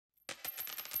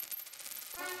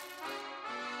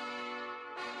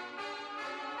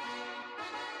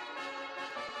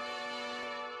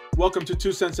Welcome to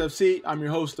 2Cents FC. I'm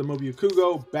your host, Amobi and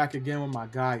Okugo, back again with my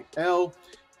guy, L.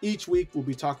 Each week, we'll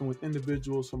be talking with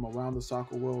individuals from around the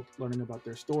soccer world, learning about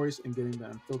their stories and getting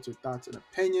their unfiltered thoughts and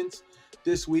opinions.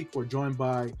 This week, we're joined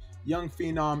by young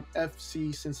phenom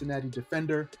FC Cincinnati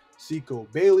defender,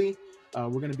 Zico Bailey. We're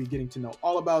going to be getting to know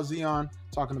all about Zion,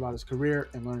 talking about his career,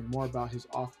 and learning more about his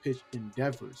off-pitch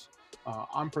endeavors.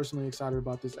 I'm personally excited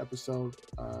about this episode.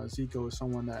 Zico is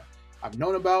someone that I've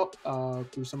known about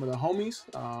through some of the homies,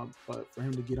 but for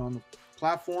him to get on the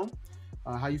platform,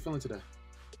 how you feeling today?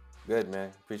 Good, man.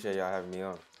 Appreciate y'all having me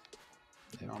on.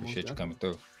 Yeah, appreciate you coming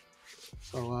through.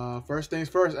 So first things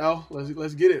first, L.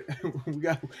 Let's get it.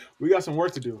 we got some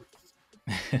work to do.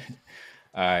 All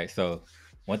right. So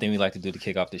one thing we like to do to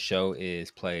kick off the show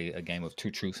is play a game of two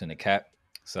truths and a cap.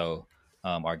 So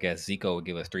our guest Zico will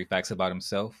give us 3 facts about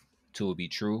himself. 2 will be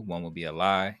true, 1 will be a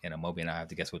lie, and Amobi and I have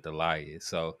to guess what the lie is.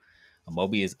 So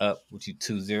Amobi is up with you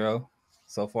 2-0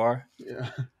 so far. Yeah.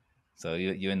 So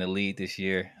you're in the lead this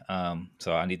year.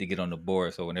 So I need to get on the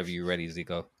board. So whenever you're ready,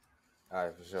 Zico. All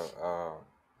right, for sure.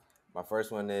 My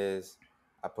first one is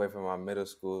I play for my middle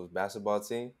school basketball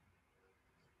team.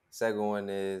 Second one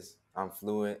is I'm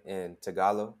fluent in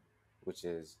Tagalog, which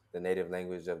is the native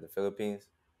language of the Philippines.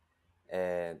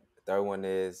 And the third one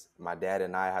is my dad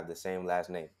and I have the same last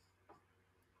name.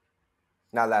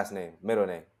 Not last name, middle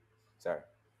name. Sorry.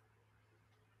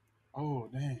 Oh,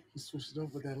 dang. He switched it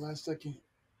up with that last second.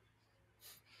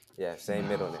 Yeah, same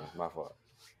middle name. My fault.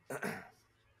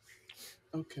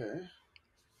 Okay.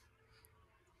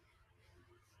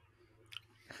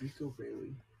 Zico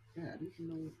Bailey. Yeah, I didn't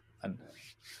know.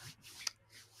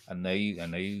 I know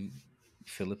you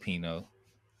Filipino,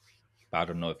 but I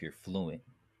don't know if you're fluent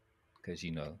because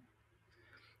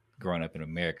growing up in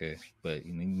America, but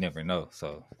you never know.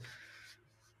 So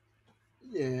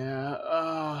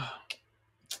yeah,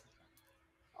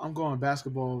 I'm going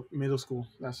basketball middle school.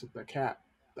 That's the cap.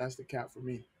 That's the cap for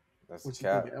me. That's What the you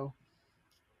cap. think, L?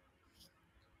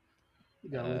 You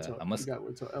gotta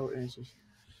wait till L answers.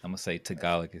 I'm gonna say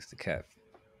Tagalog is the cap.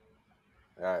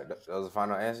 All right, those are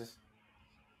final answers?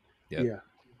 Yep. Yeah.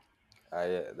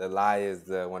 Yeah. The lie is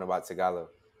the one about Tagalog.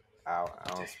 I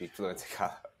don't speak fluent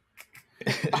Tagalog.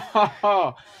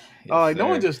 Yes, no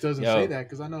one just doesn't say that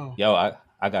because I know.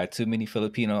 I got too many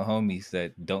Filipino homies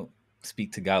that don't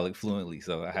speak Tagalog fluently,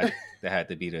 so that had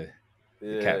to be the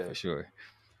cap for sure.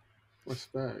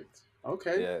 Respect.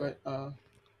 Okay, Yeah. but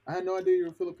I had no idea you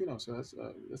were Filipino, so that's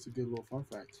a good little fun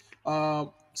fact.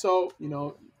 So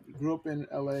you grew up in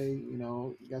LA,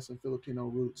 you got some Filipino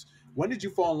roots. When did you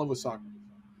fall in love with soccer?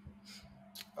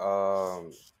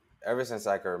 Ever since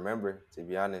I can remember, to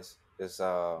be honest, it's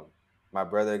my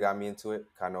brother got me into it,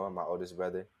 Kanoa, my oldest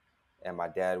brother, and my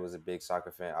dad was a big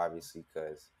soccer fan, obviously,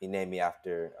 because he named me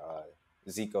after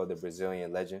Zico, the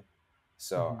Brazilian legend.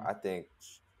 So I think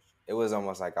it was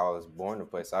almost like I was born to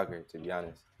play soccer, to be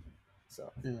honest.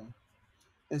 So yeah.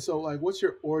 And so, like, what's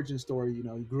your origin story? You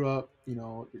grew up,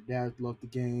 your dad loved the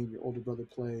game, your older brother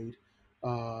played.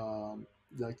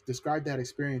 Like, describe that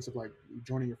experience of like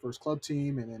joining your first club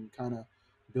team and then kind of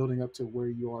building up to where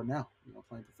you are now,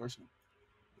 playing professional.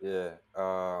 yeah,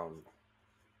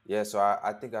 yeah. So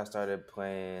I think I started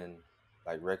playing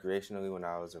like recreationally when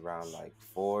I was around like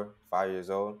 4, 5 years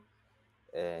old.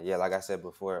 And yeah, like I said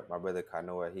before, my brother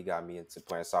Kanoa, he got me into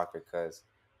playing soccer because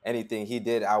anything he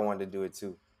did, I wanted to do it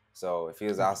too. So if he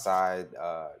was outside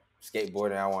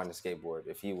skateboarding, I wanted to skateboard.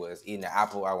 If he was eating an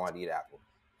apple, I wanted to eat an apple.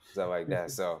 Stuff like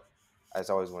that. So I just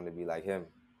always wanted to be like him.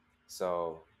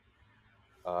 So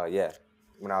yeah,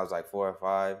 when I was like 4 or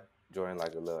 5, joined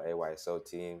like a little AYSO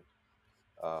team.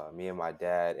 Me and my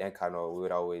dad and Kanoa, we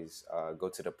would always go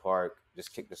to the park,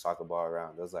 just kick the soccer ball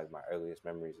around. Those are like my earliest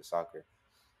memories of soccer.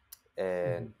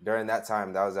 And during that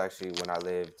time, that was actually when I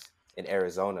lived in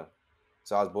Arizona.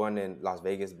 So I was born in Las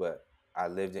Vegas, but I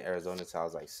lived in Arizona until I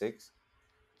was like 6.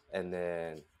 And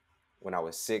then when I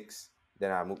was 6,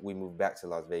 then we moved back to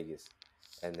Las Vegas.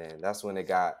 And then that's when it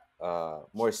got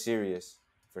more serious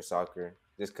for soccer,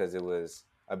 just because it was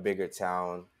a bigger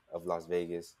town of Las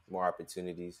Vegas, more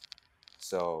opportunities.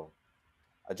 So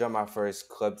I joined my first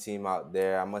club team out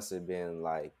there. I must have been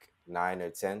like 9 or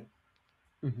 10.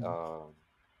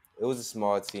 It was a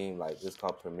small team, like it's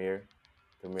called Premier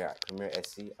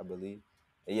SC, I believe.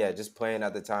 And yeah, just playing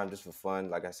at the time just for fun.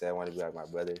 Like I said, I wanted to be like my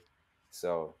brother,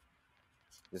 so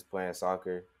just playing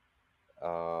soccer.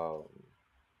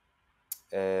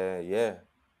 And yeah,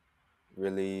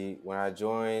 really, when I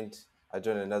joined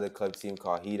another club team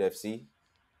called Heat FC.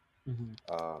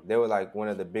 They were like one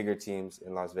of the bigger teams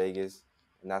in Las Vegas,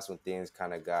 and that's when things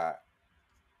kind of got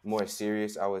more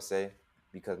serious, I would say,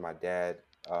 because my dad,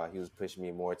 he was pushing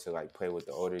me more to like play with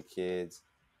the older kids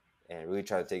and really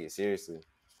try to take it seriously.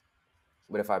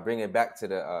 But if I bring it back to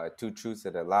the two truths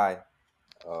and a lie,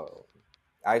 uh,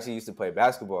 I actually used to play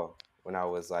basketball when I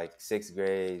was like sixth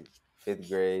grade, fifth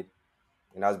grade,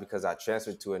 and that was because I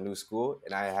transferred to a new school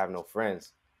and I didn't have no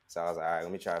friends. So I was like, all right,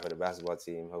 let me try for the basketball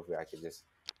team. Hopefully, I could just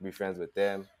be friends with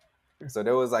them. So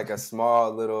there was like a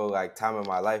small little like time in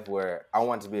my life where I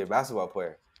wanted to be a basketball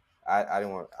player. I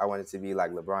didn't want I wanted to be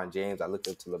like LeBron James. I looked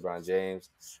up to LeBron James.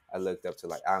 I looked up to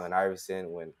like Allen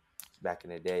Iverson when back in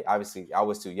the day. Obviously, I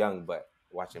was too young, but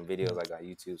watching videos like on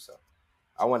YouTube. So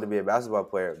I wanted to be a basketball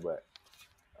player, but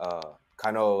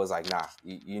Kano was like, nah,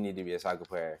 you need to be a soccer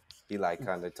player. He like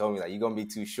kind of told me like, you're gonna be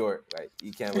too short, like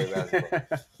you can't play basketball.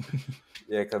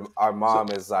 Yeah, because our So,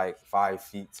 mom is like 5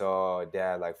 feet tall,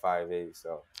 dad like 5'8".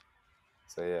 So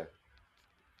yeah.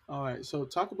 all right. So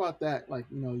talk about that. Like,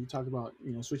 you talk about,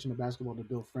 switching to basketball to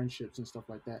build friendships and stuff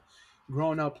like that.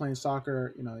 Growing up playing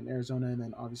soccer, in Arizona and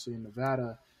then obviously in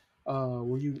Nevada,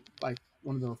 were you like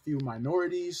one of the few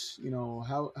minorities?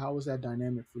 How was that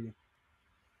dynamic for you?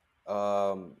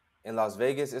 In Las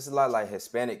Vegas, it's a lot like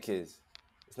Hispanic kids.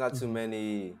 It's not Hmm. too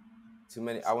many.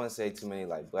 I wouldn't say too many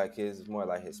like black kids. It's more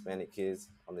like Hispanic kids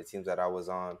on the teams that I was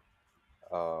on.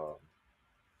 Um,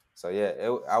 so yeah,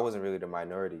 I wasn't really the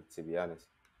minority to be honest.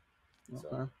 So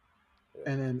Okay. yeah,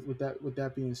 And then with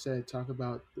that being said, talk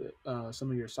about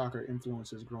some of your soccer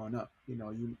influences growing up.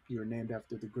 You're named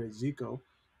after the great Zico.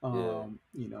 yeah, And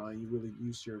you really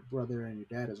used your brother and your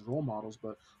dad as role models.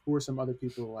 But who are some other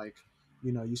people like,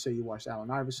 you say you watched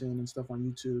Allen Iverson and stuff on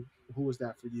YouTube. Who was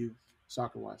that for you,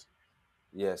 soccer wise?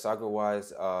 yeah. Soccer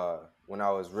wise, when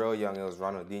I was real young, it was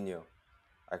Ronaldinho.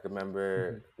 I can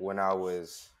Hmm. remember when I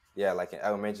was, yeah, like in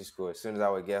elementary school. As soon as I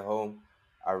would get home,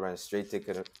 I run straight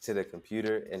to the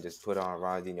computer and just put on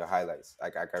Ronaldinho highlights.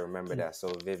 Like I can remember that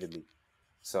so vividly.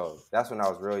 So that's when I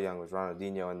was real young, was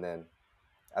Ronaldinho, and then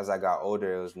as I got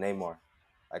older, it was Neymar.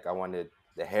 Like I wanted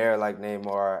the hair like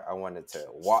Neymar. I wanted to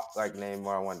walk like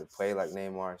Neymar. I wanted to play like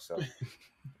Neymar. So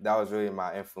that was really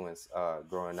my influence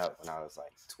growing up when I was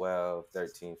like 12,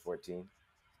 13, 14.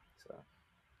 So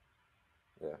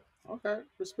yeah. Okay,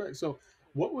 respect. So,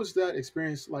 what was that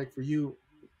experience like for you?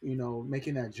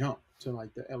 Making that jump to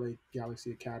like the LA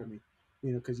Galaxy Academy.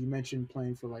 Because you mentioned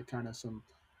playing for like kind of some,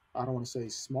 I don't want to say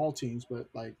small teams, but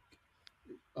like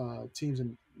teams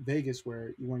in Vegas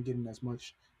where you weren't getting as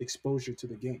much exposure to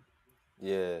the game.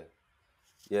 Yeah.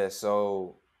 Yeah.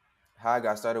 So how I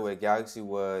got started with Galaxy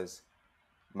was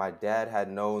my dad had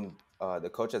known the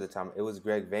coach at the time. It was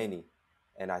Greg Vaney,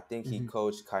 and I think he Hmm.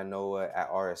 coached Kainoa at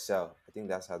RSL. I think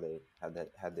that's how they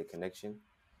had the connection.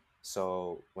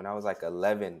 So when I was like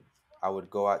 11, I would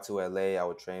go out to LA. I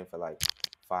would train for like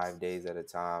 5 days at a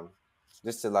time,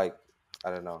 just to like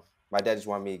I don't know. My dad just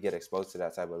wanted me to get exposed to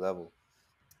that type of level.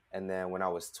 And then when I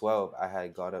was 12, I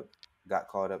had got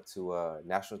called up to a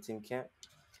national team camp,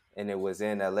 and it was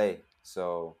in LA.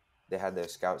 So they had their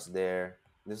scouts there.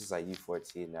 This is like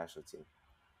U14 national team.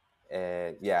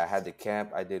 And yeah, I had the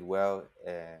camp. I did well.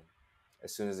 And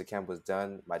as soon as the camp was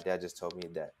done, my dad just told me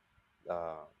that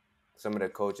uh, some of the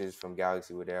coaches from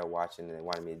Galaxy were there watching and they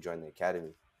wanted me to join the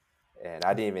academy. And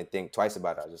I didn't even think twice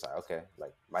about it. I was just like, okay,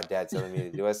 like my dad telling me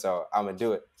to do it, so I'm gonna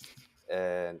do it.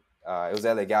 And it was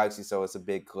LA Galaxy, so it's a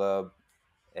big club.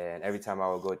 And every time I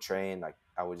would go train, like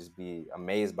I would just be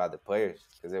amazed by the players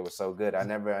because they were so good. I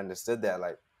never understood that.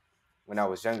 Like when I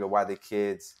was younger, why the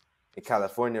kids in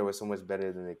California were so much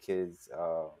better than the kids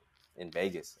in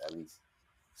Vegas, at least.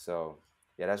 So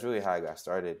yeah, that's really how I got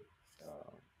started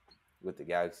uh, with the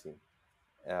Galaxy.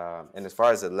 And as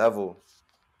far as the level,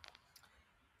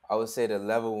 I would say the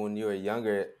level when you were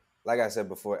younger, like I said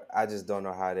before, I just don't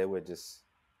know how they were just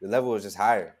the level was just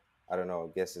higher. I don't know.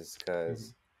 I guess it's Hmm.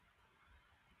 because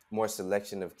more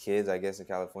selection of kids. I guess in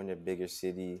California, bigger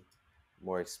city,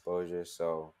 more exposure.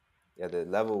 So yeah, the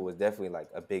level was definitely like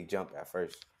a big jump at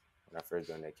first when I first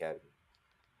joined the academy.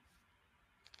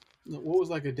 What was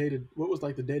like the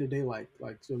day to day like?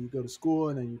 So you go to school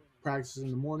and then you practice in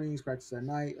the mornings, practice at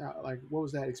night. Like, what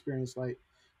was that experience like?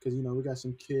 Because we got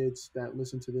some kids that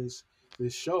listen to this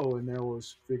show and they're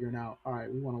always figuring out, all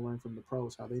right, we want to learn from the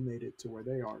pros how they made it to where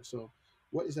they are. So,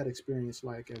 what is that experience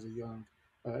like as a young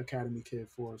academy kid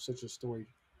for such a storied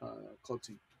club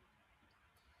team?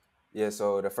 Yeah,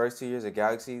 so the first 2 years of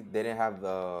Galaxy, they didn't have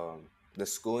the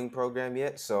schooling program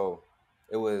yet. So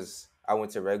it was I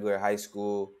went to regular high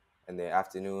school and the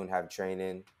afternoon have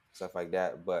training, stuff like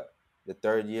that. But the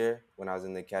third year when I was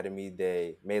in the academy,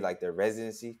 they made like their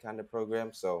residency kind of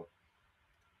program. So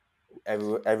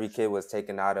every kid was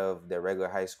taken out of their regular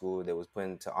high school. They was put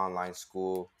into online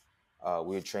school.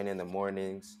 We would train in the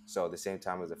mornings, so the same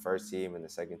time as the first team and the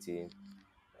second team.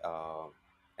 Um,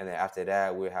 and then after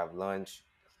that, we would have lunch,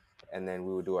 and then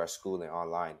we would do our schooling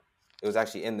online. It was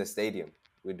actually in the stadium.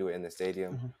 We'd do it in the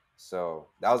stadium. Uh-huh. So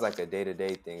that was like a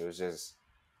day-to-day thing. It was just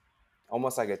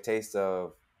almost like a taste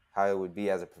of how it would be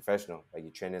as a professional. Like you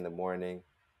train in the morning,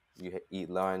 you eat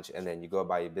lunch, and then you go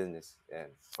about your business. And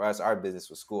for us, our business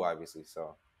was school, obviously.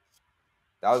 So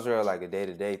that was real like a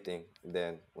day-to-day thing. And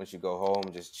then once you go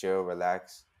home, just chill,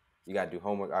 relax. You got to do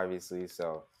homework, obviously.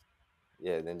 So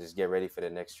yeah, then just get ready for the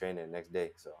next training the next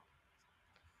day. So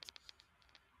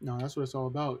No, that's what it's all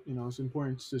about. It's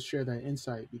important to share that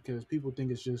insight because people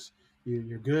think it's just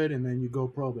you're good and then you go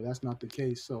pro, but that's not the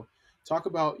case. So, talk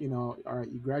about all right,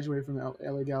 you graduated from the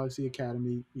LA Galaxy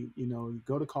Academy, you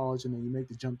go to college and then you make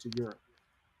the jump to Europe.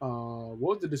 What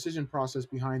was the decision process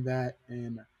behind that,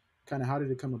 and kind of how did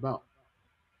it come about?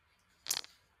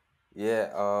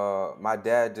 yeah, my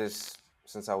dad just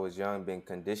since I was young been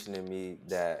conditioning me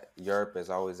that Europe is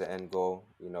always the end goal.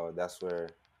 That's where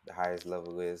the highest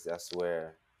level is. That's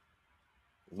where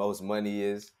most money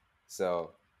is.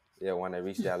 So yeah, when I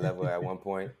reached that level at one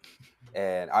point,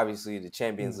 and obviously the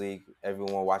Champions Hmm. League,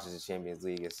 everyone watches the Champions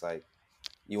League. It's like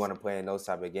you want to play in those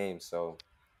type of games. So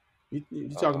You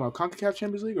talking uh, about Concacaf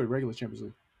Champions League or regular Champions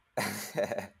League?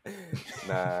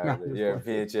 nah, Nah, the I'm just playing.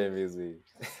 European Champions League.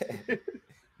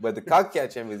 But the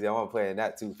CONCACAF Champions League, I want to play in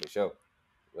that too for sure.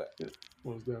 But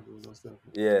Most definitely, most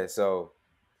definitely.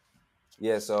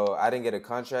 yeah, so I didn't get a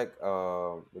contract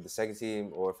with the second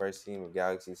team or first team of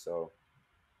Galaxy, so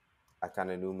I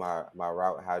kind of knew my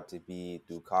route had to be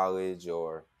through college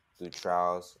or through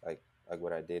trials, like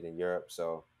what I did in Europe.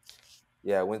 So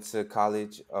yeah, I went to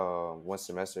college one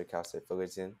semester at Cal State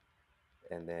Fullerton,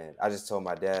 and then I just told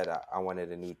my dad I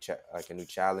wanted a new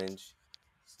challenge,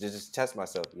 to just test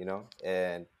myself,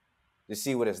 and to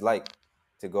see what it's like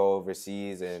to go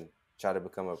overseas and try to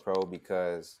become a pro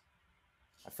because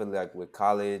I feel like with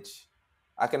college,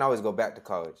 I can always go back to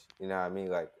college. You know what I mean?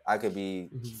 Like I could be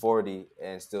Hmm. 40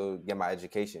 and still get my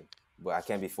education, but I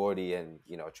can't be 40 and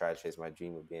try to chase my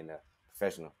dream of being a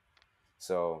professional.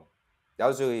 So that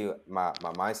was really my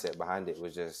mindset behind it,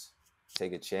 was just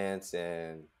take a chance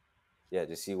and yeah,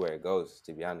 just see where it goes.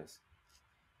 To be honest.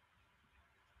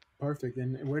 Perfect.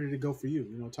 And where did it go for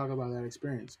you? Talk about that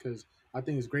experience because I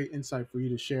think it's great insight for you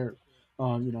to share.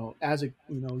 As a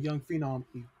young phenom,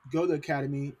 you go to the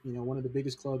academy, one of the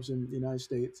biggest clubs in the United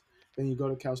States. Then you go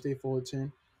to Cal State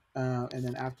Fullerton, and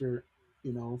then after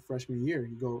freshman year,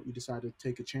 you decide to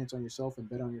take a chance on yourself and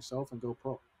bet on yourself and go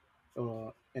pro.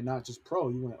 And not just pro,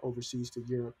 you went overseas to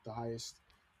Europe, the highest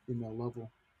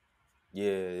level.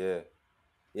 Yeah.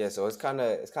 So it's kind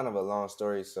of a long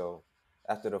story. So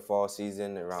after the fall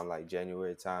season, around like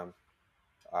January time,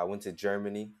 I went to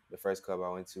Germany. The first club I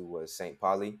went to was St.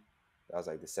 Pauli. That was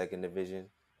like the second division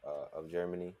of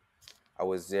Germany. I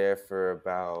was there for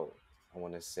about, I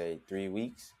want to say, 3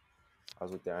 weeks. I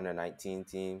was with their under 19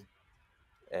 team,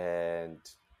 and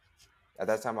at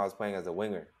that time I was playing as a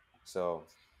winger. So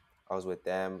I was with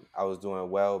them. I was doing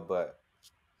well, but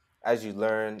as you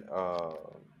learn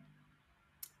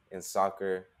in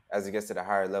soccer, as it gets to the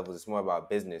higher levels, it's more about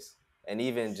business and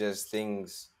even just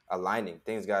things aligning.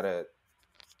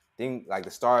 Like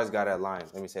the stars gotta align.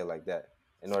 Let me say it like that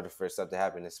in order for stuff to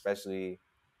happen, especially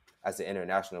as an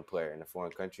international player in a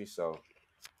foreign country. So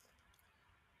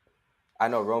I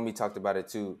know Romy talked about it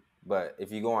too. But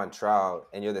if you go on trial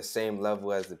and you're the same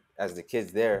level as the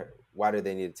kids there, why do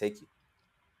they need to take you?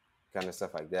 Kind of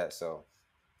stuff like that. So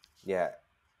yeah,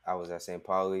 I was at St.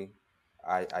 Pauli.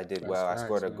 I did That's well. I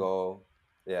scored facts, a man. goal.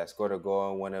 Yeah, I scored a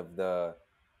goal in one of the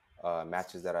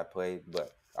matches that I played.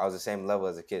 But I was the same level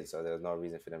as a kid, so there was no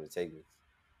reason for them to take me.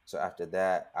 So after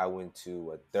that, I went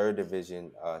to a third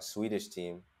division Swedish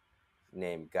team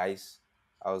named Geis.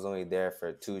 I was only there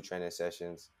for 2 training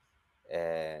sessions,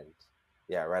 and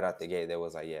yeah, right out the gate, they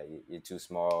was like, "Yeah, you're too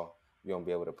small. You won't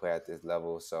be able to play at this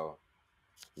level." So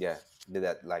yeah, did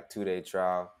that like 2-day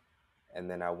trial, and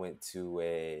then I went to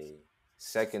a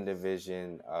second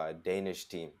division Danish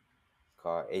team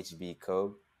called HB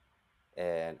Code,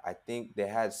 and I think they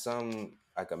had some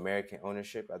like American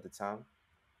ownership at the time.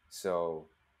 So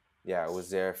yeah, I was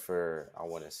there for, I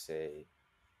want to say,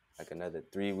 like another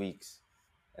 3 weeks,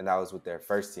 and that was with their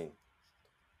first team.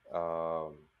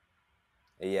 Um,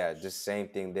 and yeah, just same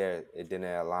thing there. It didn't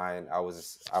align. I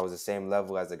was the same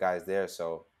level as the guys there,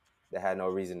 so they had no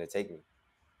reason to take me.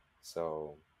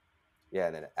 So yeah,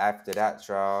 and then after that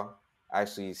trial, I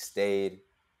actually stayed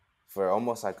for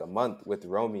almost like a month with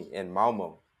Romy in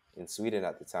Malmo in Sweden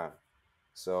at the time.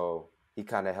 So he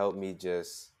kind of helped me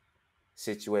just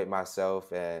situate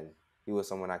myself, and he was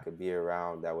someone I could be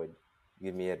around that would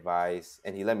give me advice,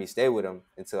 and he let me stay with him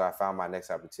until I found my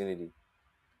next opportunity.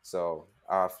 So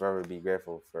I'll forever be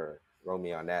grateful for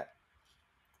Romy on that.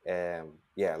 And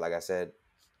yeah, like I said,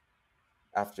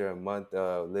 after a month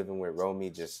of living with Romy,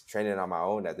 just training on my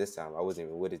own at this time, I wasn't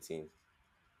even with a team.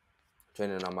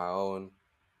 Training on my own,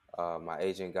 my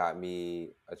agent got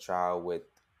me a trial with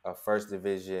a first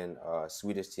division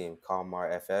Swedish team, Kalmar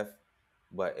FF,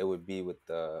 but it would be with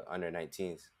the under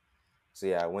 19s. So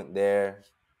yeah, I went there,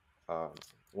 um,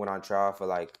 went on trial for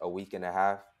like a week and a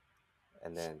half,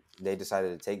 and then they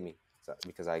decided to take me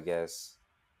because I guess,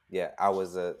 yeah,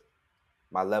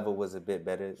 my level was a bit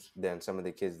better than some of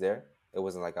the kids there. It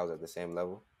wasn't like I was at the same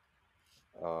level.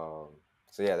 Um,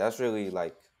 so yeah, that's really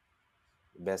like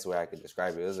the best way I could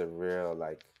describe it. It was a real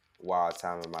like wild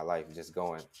time in my life, just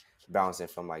going bouncing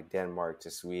from like Denmark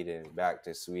to Sweden, back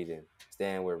to Sweden,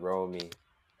 staying with Romy.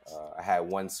 I had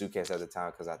one suitcase at the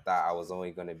time because I thought I was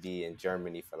only going to be in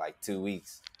Germany for like 2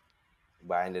 weeks,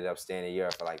 but I ended up staying in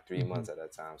Europe for like 3 months at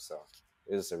that time. So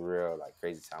it was a real like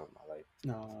crazy time in my life.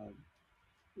 No,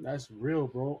 that's real,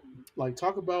 bro. Like,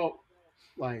 talk about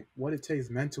like what it takes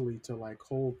mentally to like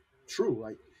hold true.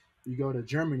 Like, you go to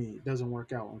Germany, it doesn't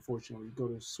work out, unfortunately. You go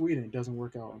to Sweden, it doesn't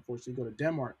work out, unfortunately. You go to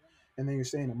Denmark, and then you're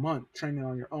staying a month training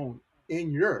on your own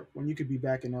in Europe when you could be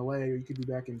back in LA or you could be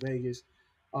back in Vegas.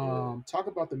 Yeah, Talk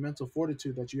about the mental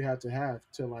fortitude that you had to have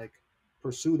to like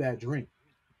pursue that dream.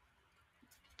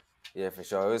 yeah, for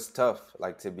sure. It was tough.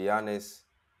 Like to be honest,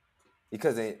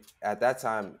 because at that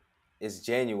time it's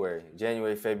January,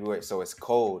 February, so it's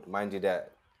cold, mind you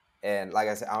that. And like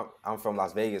I said, I'm from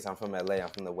Las Vegas. I'm from LA. I'm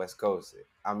from the West Coast.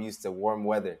 I'm used to warm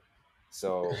weather,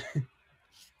 so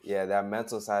yeah, that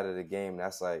mental side of the game.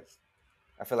 That's like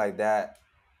I feel like that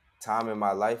time in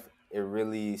my life it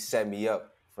really set me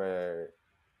up for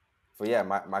yeah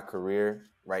my career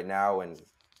right now and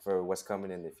for what's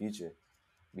coming in the future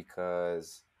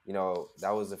because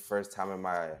that was the first time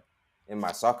in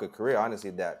my soccer career,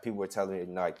 honestly, that people were telling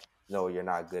me like, no, you're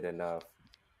not good enough,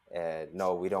 and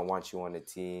no, we don't want you on the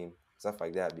team, stuff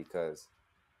like that. Because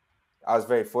I was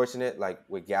very fortunate, like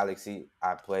with Galaxy,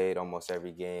 I played almost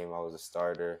every game. I was a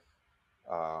starter.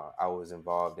 I was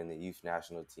involved in the youth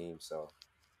national team, so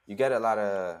you get a lot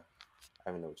of,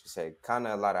 I don't know what you say, kind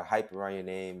of a lot of hype around your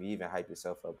name. You even hype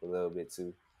yourself up a little bit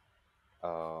too.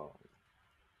 Um,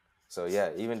 So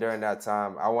yeah, even during that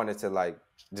time, I wanted to like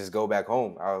just go back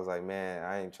home. I was like, man,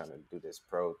 I ain't trying to do this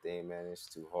pro thing, man. It's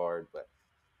too hard. But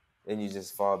then you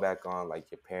just fall back on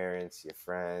like your parents, your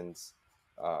friends.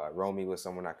 Romy was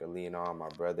someone I could lean on. My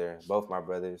brother, both my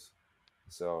brothers.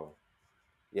 So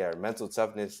yeah, mental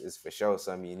toughness is for sure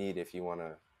something you need if you want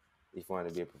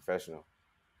to be a professional.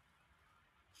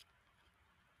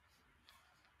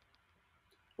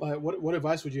 Like, what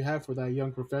advice would you have for that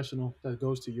young professional that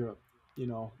goes to Europe? You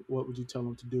know, what would you tell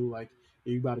them to do? Like, are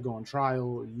you about to go on trial,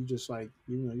 or you just like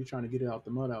you're trying to get it out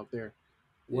the mud out there?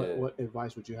 Yeah, What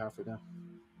advice would you have for them?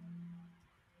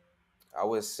 I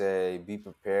would say be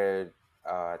prepared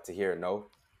to hear no.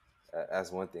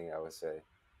 That's one thing I would say,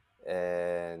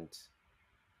 and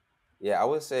yeah, I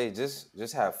would say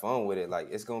just have fun with it. Like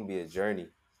it's gonna be a journey.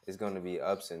 It's gonna be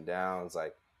ups and downs.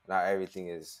 Like not everything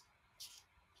is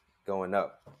going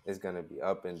up. It's gonna be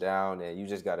up and down, and you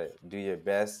just gotta do your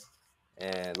best.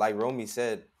 And like Romy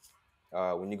said,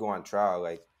 when you go on trial,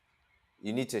 like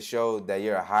you need to show that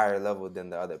you're a higher level than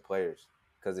the other players.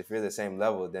 Because if you're the same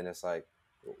level, then it's like,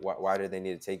 why do they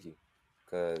need to take you?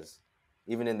 Because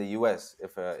even in the U.S.,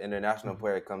 if an international Mhm.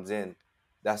 player comes in,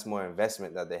 that's more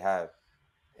investment that they have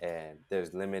and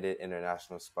there's limited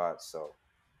international spots. So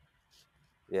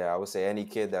yeah, I would say any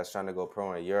kid that's trying to go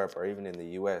pro in Europe or even in the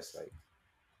US, like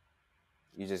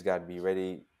you just got to be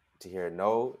ready to hear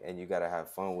no, and you got to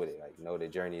have fun with it. Like know the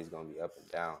journey is gonna be up and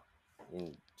down,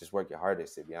 and just work your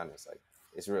hardest. To be honest, like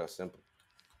it's real simple.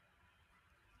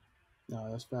 No,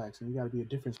 that's facts, and you got to be a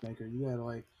difference maker. You got to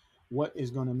like, what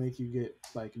is going to make you get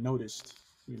like noticed?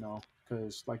 You know,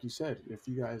 because like you said, if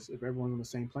everyone's on the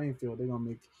same playing field, they're gonna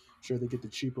make sure they get the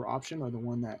cheaper option or the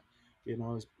one that is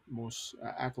most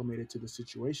acclimated to the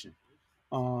situation.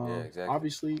 Yeah, exactly.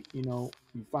 Obviously,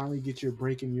 you finally get your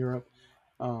break in Europe,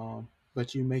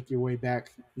 but you make your way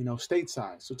back,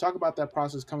 stateside. So talk about that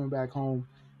process coming back home.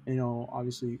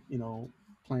 Obviously,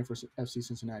 playing for FC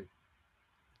Cincinnati.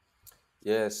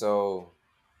 Yeah, so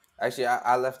actually,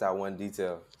 I left out one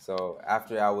detail. So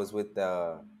after I was with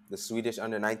the Swedish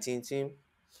under 19 team,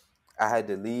 I had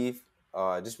to leave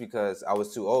just because I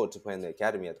was too old to play in the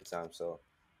academy at the time. So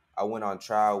I went on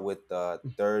trial with the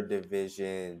third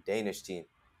division Danish team,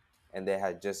 and they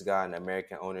had just gotten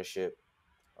American ownership.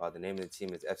 The name of the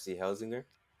team is FC Helsinger.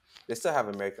 They still have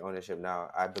American ownership now.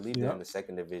 I believe they're in Yep. the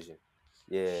second division.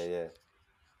 Yeah, yeah.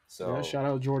 Yeah, So shout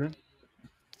out Jordan.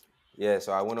 yeah,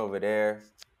 so I went over there,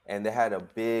 and they had a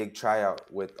big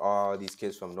tryout with all these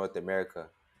kids from North America,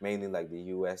 mainly like the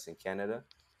U.S. and Canada.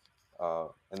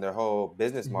 And their whole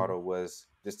business Hmm. model was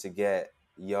just to get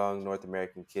young North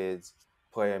American kids,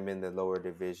 play them in the lower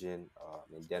division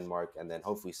in Denmark, and then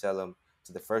hopefully sell them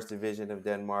to the first division of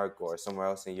Denmark or somewhere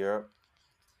else in Europe.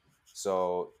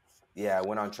 So yeah, I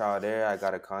went on trial there. I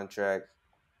got a contract.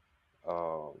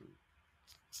 Um,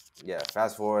 yeah,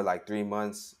 fast forward like 3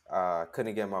 months,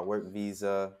 couldn't get my work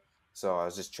visa, so I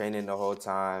was just training the whole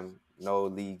time, no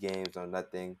league games, no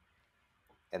nothing.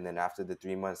 And then after the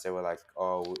 3 months, they were like,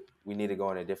 "Oh, we need to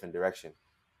go in a different direction."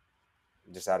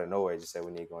 Just out of nowhere, just said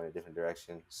we need to go in a different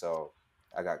direction. So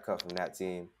I got cut from that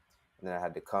team, and then I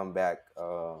had to come back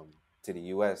to the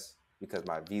U.S. because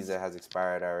my visa has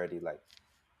expired already. Like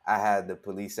I had the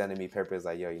police sending me papers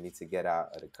like, "Yo, you need to get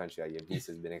out of the country. Like your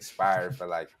visa's been expired for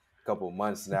like a couple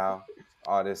months now."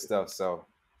 All this stuff. So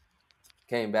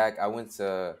came back. I went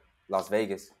to Las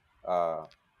Vegas, uh,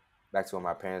 back to where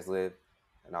my parents live,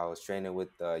 and I was training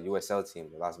with the USL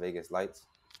team, the Las Vegas Lights.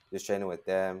 Just training with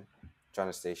them, trying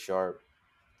to stay sharp.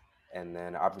 And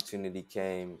then an opportunity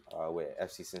came with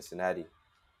FC Cincinnati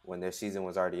when their season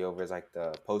was already over. It's like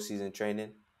the postseason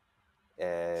training,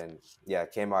 and yeah, I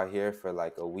came out here for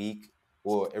like a week.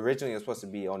 Well, originally it was supposed to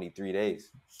be only 3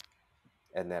 days,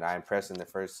 and then I impressed in the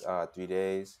first 3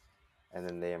 days, and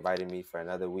then they invited me for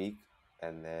another week,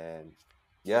 and then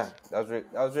yeah, that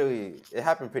was really, it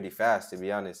happened pretty fast, to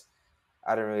be honest.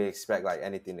 I didn't really expect like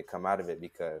anything to come out of it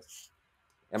because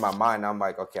in my mind I'm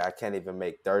like, okay, I can't even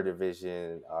make third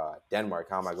division Denmark.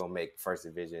 How am I gonna make first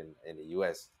division in the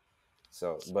U.S.?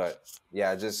 So, but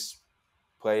yeah, I just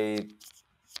played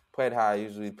played how I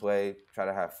usually play, try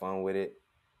to have fun with it,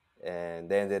 and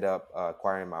they ended up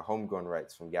acquiring my homegrown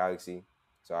rights from Galaxy.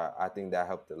 So I think that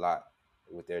helped a lot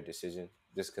with their decision,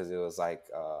 just because it was like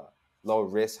low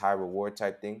risk, high reward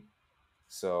type thing.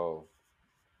 So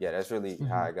yeah, that's really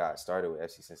how Hmm. I got started with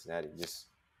FC Cincinnati, just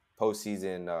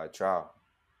postseason trial.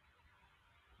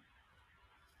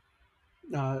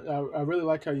 I really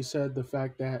like how you said the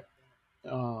fact that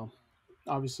uh,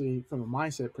 obviously from a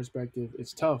mindset perspective,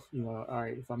 it's tough. You know, all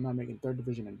right, if I'm not making third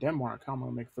division in Denmark, how am I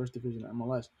gonna make first division in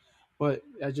MLS? But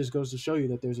that just goes to show you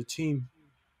that there's a team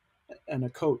and a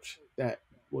coach that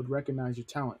would recognize your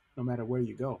talent no matter where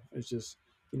you go. It's just,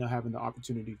 having the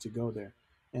opportunity to go there.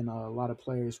 And a lot of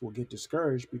players will get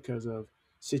discouraged because of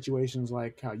situations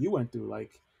like how you went through.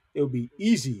 Like it would be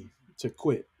easy to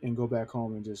quit and go back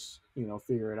home and just,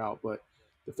 figure it out. But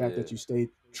the fact Yeah, that you stayed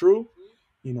true,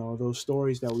 those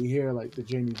stories that we hear, like the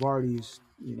Jamie Vardy's,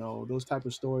 those type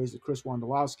of stories, the Chris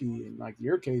Wondolowski, and like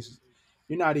your case,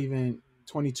 you're not even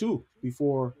 22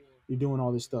 before you're doing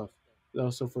all this stuff.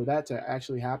 So for that to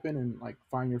actually happen and like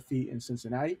find your feet in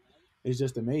Cincinnati is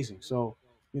just amazing. So,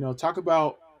 talk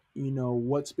about,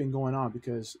 what's been going on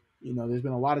because, there's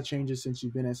been a lot of changes since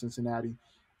you've been at Cincinnati.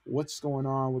 What's going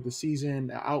on with the season,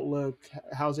 the outlook?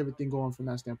 How's everything going from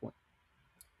that standpoint?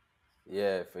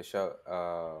 yeah, for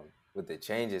sure. With the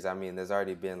changes, I mean, there's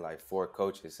already been like four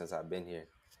coaches since I've been here,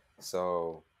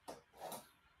 so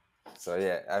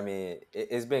yeah. I mean,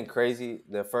 it's been crazy.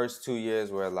 The first 2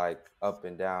 years were like up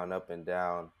and down,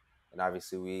 and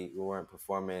obviously we weren't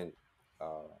performing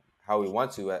uh, how we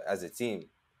want to as a team,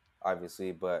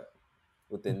 obviously. But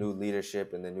with the Mm-hmm. new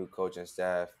leadership and the new coaching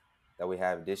staff that we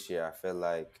have this year, I feel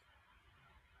like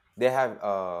they have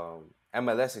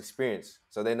MLS experience,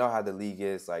 so they know how the league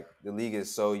is. Like the league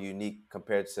is so unique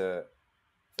compared to,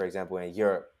 for example, in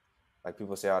Europe. Like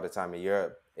people say all the time in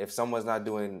Europe, if someone's not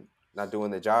doing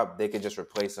the job, they can just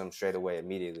replace them straight away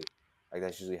immediately. Like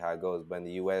that's usually how it goes. But in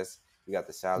the U.S., you got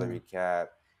the Yeah. salary cap,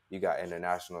 you got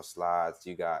international slots,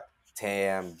 you got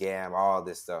TAM, GAM, all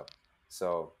this stuff.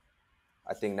 So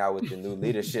I think now with the new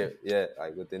leadership, yeah,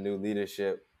 like with the new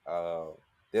leadership,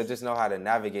 they'll just know how to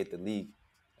navigate the league.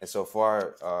 And so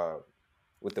far,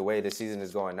 with the way the season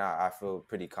is going now, I feel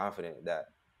pretty confident that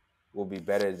we'll be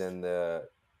better than the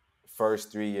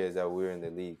first 3 years that we were in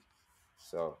the league.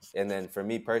 So, and then for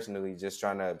me personally, just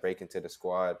trying to break into the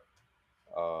squad,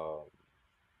 uh,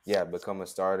 yeah, become a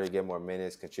starter, get more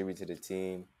minutes, contribute to the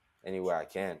team any way I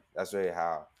can. That's really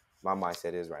how my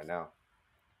mindset is right now.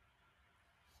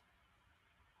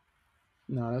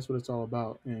 No, that's what it's all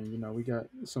about. And we got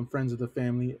some friends of the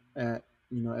family at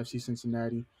FC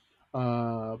Cincinnati.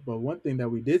 But one thing that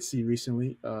we did see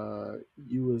recently,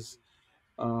 you was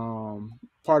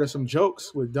part of some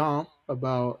jokes with Dom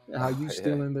about how you Yeah.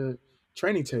 stealing the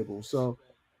training table. So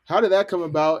how did that come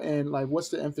about? And like, what's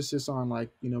the emphasis on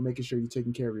like making sure you're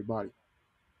taking care of your body?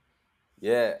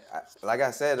 Yeah, like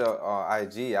I said on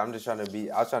IG, I'm just trying to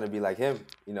be. I was trying to be like him.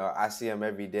 You know, I see him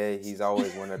every day. He's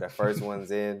always one of the first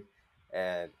ones in,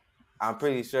 and I'm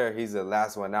pretty sure he's the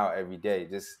last one out every day.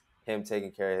 Just him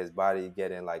taking care of his body,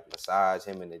 getting like massage,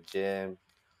 him in the gym,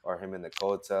 or him in the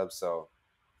cold tub. So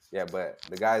yeah, but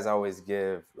the guys always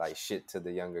give like shit to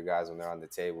the younger guys when they're on the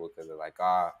table because they're like,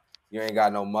 you ain't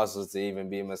got no muscles to even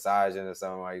be massaging or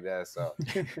something like that. So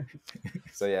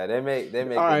so yeah, they make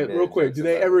All the right, real mad quick. jokes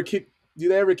about it. Do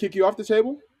they ever kick you off the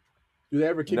table? Do they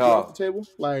ever kick you off the No, table?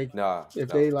 Like no, if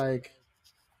no. they like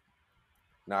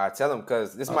No, I tell them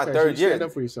because this is my okay, so you third stand year.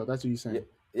 up for yourself. That's what you're Yeah, saying.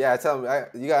 yeah, I tell them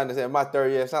you gotta understand. My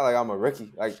third year, it's not like I'm a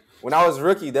rookie. Like when I was a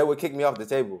rookie, they would kick me off the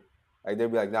table. Like they'd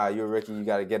be like, "Nah, you're a rookie. You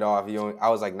gotta get off." I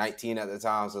was like 19 at the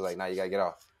time, so like, "Nah, you gotta get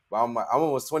off." But I'm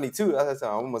almost 22 at the time.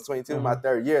 I'm almost 22 in my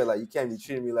third year. Like you can't be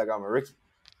treating me like I'm a rookie.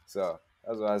 So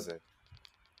that's what I said.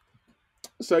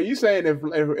 So you saying if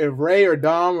Ray or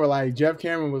Dom or like Jeff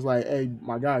Cameron was like, "Hey,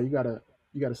 my guy, you gotta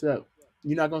step,"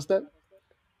 you're not gonna step.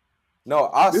 No,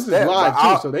 I'll This is step, but live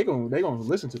too, so they gonna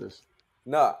listen to this.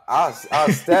 I'll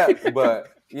step, but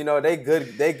you know they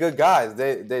good guys.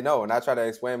 They know, and I try to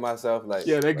explain myself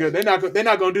Yeah, they're good. They're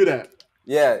not gonna do that.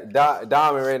 yeah,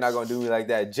 Dom and Ray not gonna do me like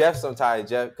that. Jeff,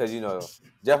 because you know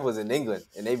Jeff was in England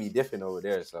and they be different over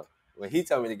there. So when he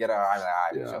told me to get out, I'm like, all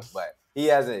right, for Yeah. sure. But he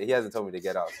hasn't told me to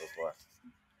get out so far.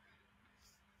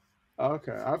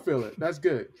 Okay, I feel it. That's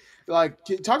good. Like,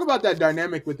 talk about that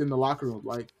dynamic within the locker room,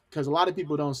 like, because a lot of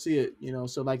people don't see it, you know.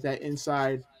 So, like that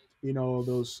inside, you know,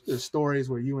 those stories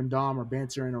where you and Dom are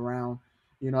bantering around,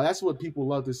 you know, that's what people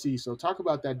love to see. So, talk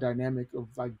about that dynamic of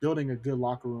like building a good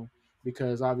locker room,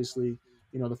 because obviously,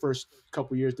 you know, the first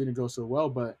couple years didn't go so well,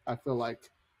 but I feel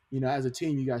like, you know, as a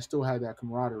team, you guys still had that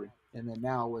camaraderie, and then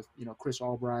now with Chris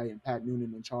Albright and Pat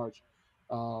Noonan in charge,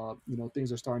 you know,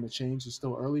 things are starting to change. It's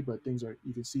still early, but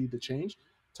you can see the change.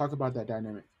 Talk about that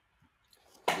dynamic.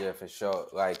 Yeah, for sure.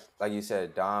 Like you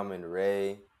said, Dom and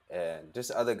Ray and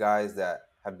just other guys that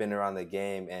have been around the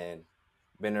game and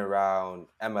been around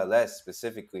MLS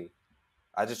specifically.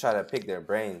 I just try to pick their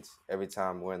brains every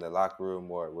time we're in the locker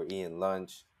room or we're eating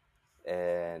lunch,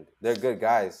 and they're good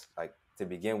guys like to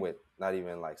begin with, not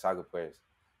even like soccer players.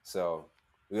 So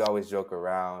we always joke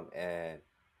around, and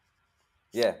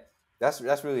yeah, that's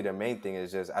really the main thing.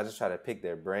 Is just I just try to pick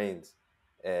their brains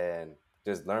and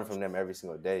just learn from them every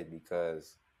single day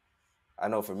because I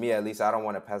know for me at least I don't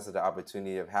want to pass up the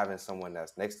opportunity of having someone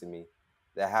that's next to me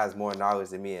that has more knowledge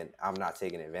than me and I'm not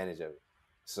taking advantage of it.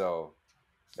 So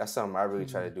that's something I really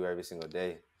try to do every single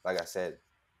day. Like I said,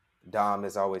 Dom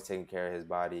is always taking care of his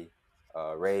body.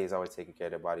 Ray is always taking care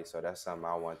of their body. So that's something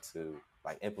I want to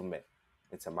like implement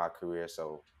into my career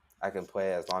so I can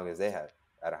play as long as they have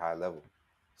at a high level.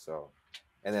 So,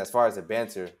 and then as far as the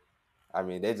banter, I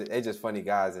mean, they just funny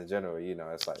guys in general. You know,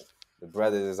 it's like the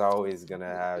brothers is always gonna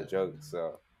have jokes.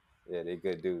 So, yeah, they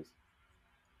good dudes.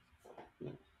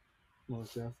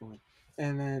 Most definitely.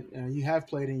 And then you have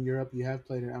played in Europe. You have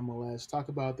played in MLS. Talk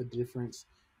about the difference,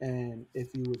 and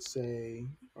if you would say,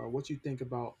 or what you think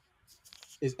about,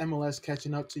 is MLS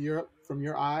catching up to Europe from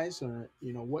your eyes, or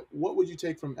what would you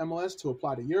take from MLS to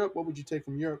apply to Europe? What would you take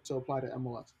from Europe to apply to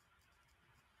MLS?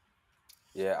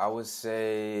 Yeah, I would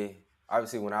say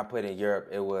obviously when I played in Europe,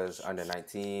 it was under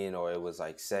 19 or it was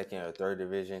like second or third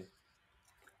division.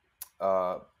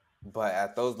 Uh, but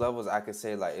at those levels, I could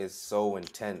say like it's so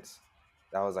intense.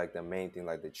 That was like the main thing,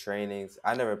 like the trainings.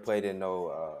 I never played in no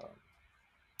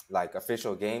like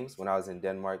official games when I was in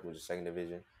Denmark, which is second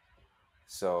division.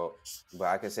 So, but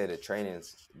I could say the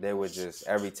trainings, they were just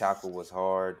every tackle was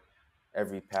hard,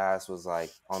 every pass was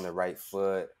like on the right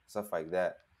foot, stuff like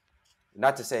that.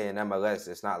 Not to say in MLS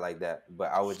it's not like that,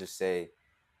 but I would just say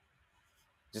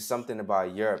just something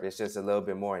about Europe. It's just a little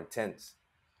bit more intense.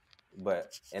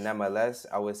 But in MLS,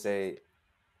 I would say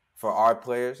for our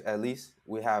players at least,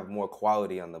 we have more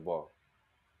quality on the ball.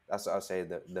 That's what I'll say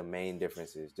the main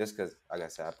difference is. Just because, like I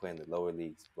said, I play in the lower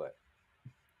leagues, but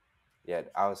yeah,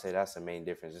 I would say that's the main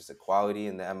difference. Just the quality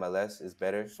in the MLS is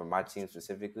better for my team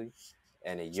specifically,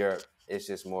 and in Europe, it's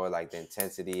just more like the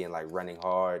intensity and like running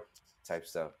hard type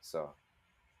stuff. So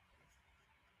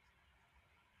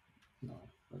No,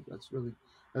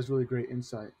 that's really great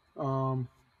insight.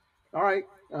 All right.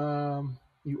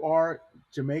 You are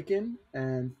Jamaican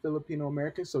and Filipino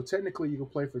American, so technically you can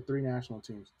play for three national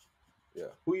teams. yeah.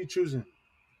 Who are you choosing?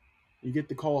 You get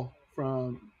the call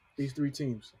from these three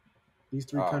teams, these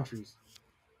three Uh, countries.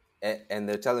 and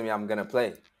they're telling me I'm gonna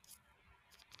play,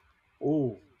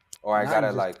 Oh, or I now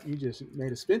gotta like, you just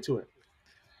made a spin to it.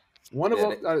 One of yeah,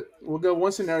 them, we'll go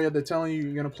one scenario. They're telling you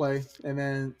you're gonna play, and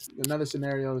then another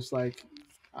scenario is like,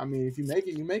 I mean, if you make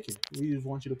it, you make it. We just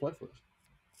want you to play for us.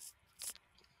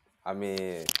 I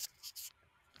mean,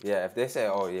 yeah, if they say,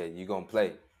 "Oh yeah, you gonna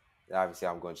play," then obviously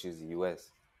I'm gonna choose the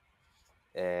U.S.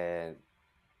 And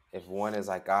if one is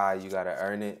like, you gotta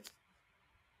earn it,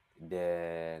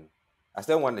 then I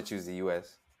still want to choose the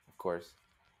U.S. Of course.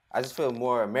 I just feel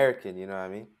more American, you know what I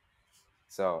mean?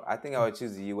 So I think I would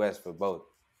choose the U.S. for both.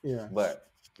 Yeah.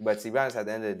 But to be honest, at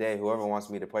the end of the day, whoever wants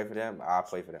me to play for them, I'll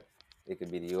play for them. It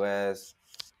could be the U.S.,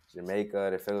 Jamaica,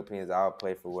 the Philippines. I'll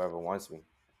play for whoever wants me.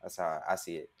 That's how I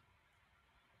see it.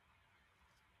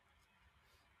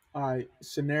 All right.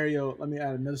 Scenario. Let me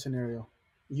add another scenario.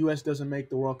 U.S. doesn't make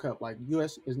the World Cup. Like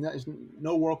U.S. is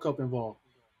no World Cup involved.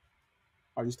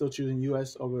 Are you still choosing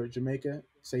U.S. over Jamaica?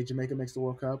 Say Jamaica makes the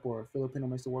World Cup or Filipino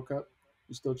makes the World Cup.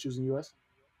 You still choosing U.S.?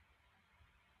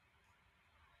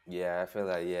 Yeah, I feel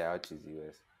like I'll choose the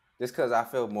U.S. Just because I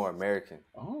feel more American.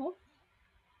 Oh,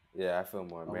 Yeah, I feel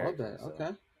more I love American. that. So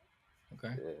Okay.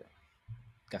 Okay. yeah,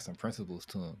 Got some principles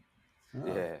to him. Oh,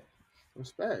 yeah.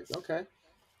 respect. Okay.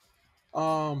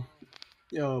 Um,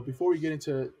 before we get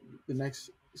into the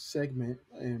next segment,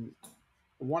 and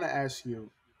I want to ask you,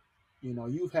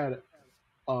 you've had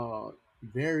a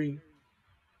very,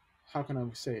 how can I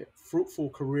say it, fruitful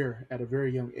career at a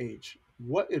very young age.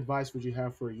 What advice would you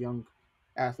have for a young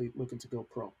athlete looking to go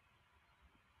pro,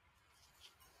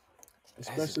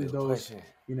 That's a especially good those, question.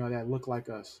 that look like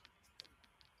us?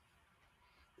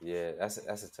 Yeah, that's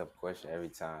a tough question every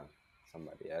time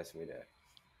somebody asks me that.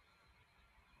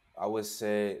 I would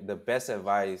say the best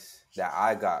advice that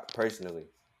I got personally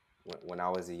when I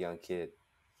was a young kid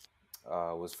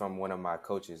was from one of my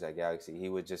coaches at Galaxy. He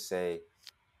would just say,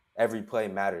 every play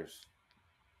matters.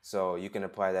 So you can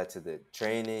apply that to the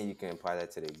training, you can apply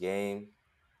that to the game.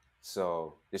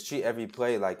 So just treat every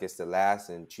play like it's the last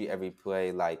and treat every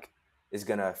play like it's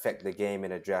going to affect the game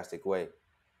in a drastic way.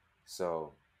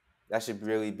 So that should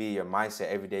really be your mindset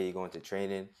every day you go into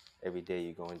training, every day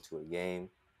you go into a game.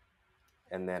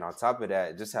 And then on top of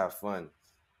that, just have fun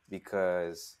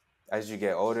because as you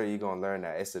get older, you're going to learn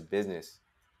that it's a business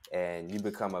and you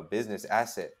become a business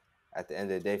asset at the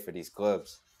end of the day for these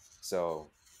clubs.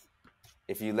 So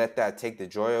if you let that take the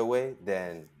joy away,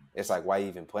 then it's like, why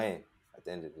even playing at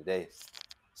the end of the day?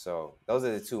 So those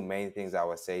are the two main things I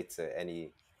would say to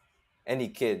any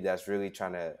kid that's really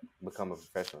trying to become a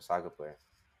professional soccer player.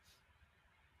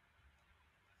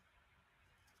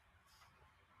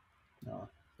 No,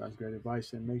 that's great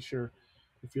advice. And make sure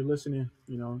if you're listening,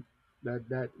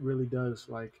 that really does,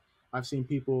 like, I've seen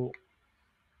people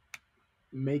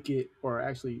make it or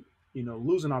actually,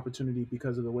 lose an opportunity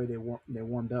because of the way they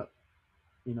warmed up.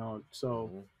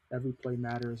 So Mm-hmm. every play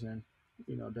matters, and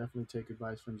definitely take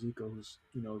advice from Zico, who's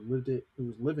lived it,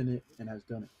 who's living it, and has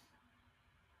done it.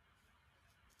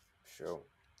 Sure.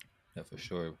 Yeah, for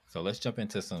sure. So let's jump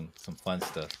into some fun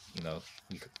stuff.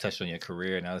 We touched on your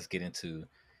career. Now let's get into,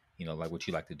 like what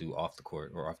you like to do off the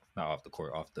court or not off the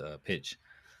court, off the pitch.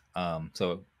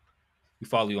 So we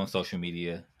follow you on social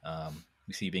media.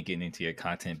 We see you've been getting into your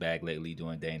content bag lately,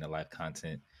 doing day in the life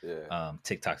content, Yeah.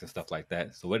 TikToks and stuff like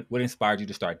that. So what inspired you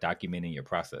to start documenting your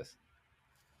process?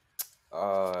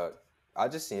 Uh, I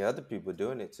just seen other people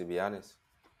doing it. To be honest,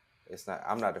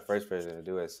 I'm not the first person to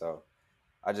do it. So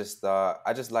I just thought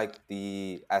I just like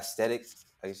the aesthetic,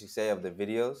 I guess you say, of the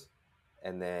videos.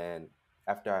 And then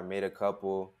after I made a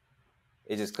couple,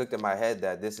 it just clicked in my head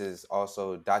that this is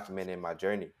also documenting my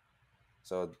journey.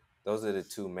 So those are the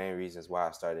two main reasons why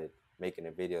I started making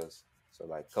the videos. So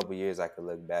like a couple years I could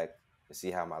look back and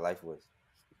see how my life was.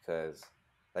 Because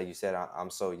like you said, I'm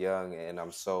so young and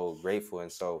I'm so grateful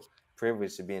and so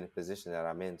privileged to be in the position that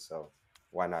I'm in. So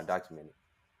why not document it?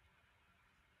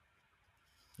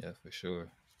 Yeah, for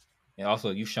sure. And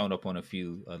also, you've shown up on a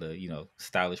few of the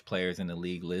stylish players in the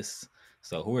league lists.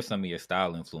 So who are some of your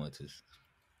style influences?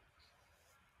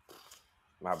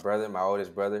 My brother, my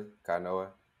oldest brother, Kanoa.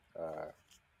 Uh,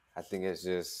 I think it's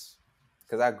just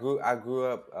because I grew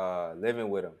up living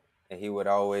with him, and he would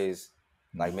always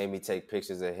like Mm. make me take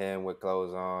pictures of him with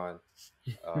clothes on,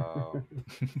 um,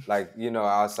 like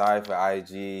outside for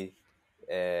IG,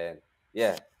 and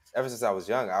yeah. Ever since I was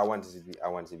young, I wanted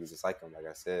to be just like him, like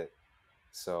I said.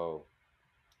 So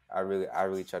I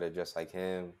really try to dress like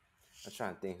him. I'm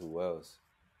trying to think who else.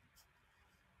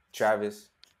 Travis,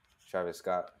 Travis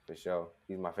Scott for sure.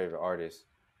 He's my favorite artist,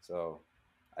 so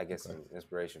I get Okay. some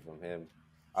inspiration from him.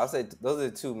 I'll say those are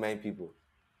the two main people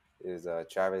is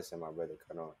Travis and my brother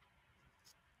Kano.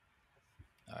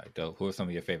 All right, dope. Who are some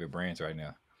of your favorite brands right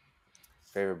now?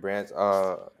 Favorite brands?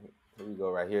 Here we go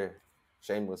right here.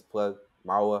 Shameless plug,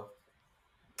 Mawa.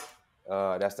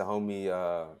 That's the homie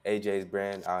AJ's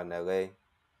brand out in LA.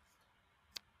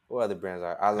 What other brands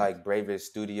are? I Okay. like Bravest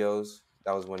Studios.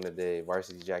 That was one of the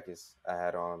varsity jackets I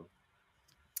had on.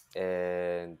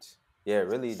 And yeah,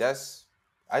 really,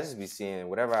 I just be seeing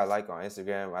whatever I like on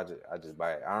Instagram. I just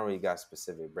buy it. I don't really got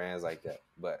specific brands like that,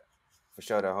 but for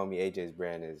sure, the homie AJ's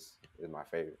brand is my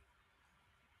favorite.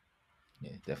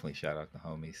 Yeah, definitely shout out the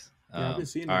homies. Yeah, I've been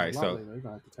seeing All those a right, lot so lately. You're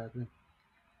gonna have to tap in.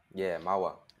 Yeah,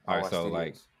 all right, Mawa so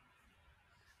like, Studios.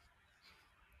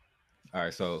 all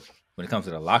right, so when it comes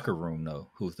to the locker room, though,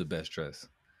 who's the best dressed?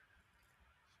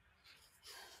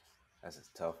 That's a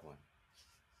tough one.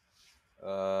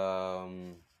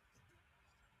 Um,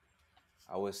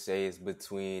 I would say it's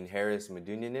between Harris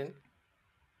Medunjanin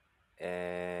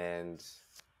and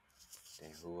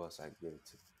who else I give it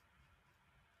to?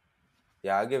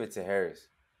 Yeah, I'll give it to Harris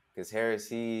because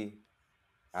Harris, I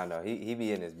don't know, he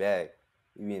be in his bag.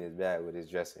 He be in his bag with his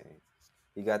dressing.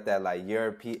 He got that like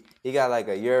European. He got like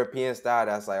a European style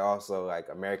that's like also like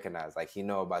Americanized. Like he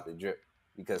know about the drip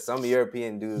because some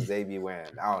European dudes they be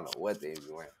wearing. I don't know what they be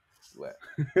wearing,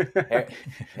 but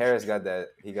Harris got that.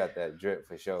 He got that drip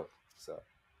for sure. So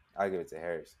I'll give it to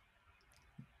Harris.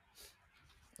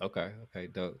 Okay,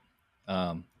 dope.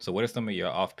 So what are some of your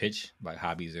off pitch like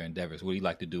hobbies or endeavors? What do you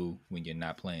like to do when you're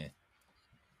not playing?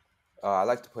 I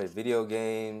like to play video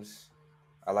games.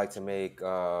 I like to make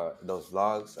those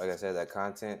vlogs. Like I said, that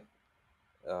content.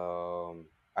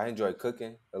 I enjoy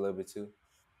cooking a little bit too,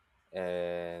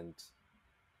 and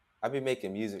I be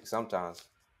making music sometimes.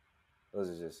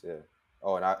 Those are just yeah.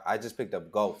 Oh, and I just picked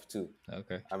up golf too.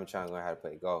 Okay. I've been trying to learn how to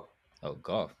play golf. Oh,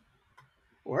 golf.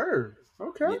 Word.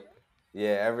 Okay. Yeah,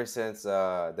 yeah. Ever since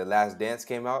the Last Dance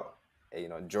came out,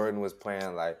 and, Jordan was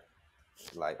playing like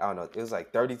I don't know, it was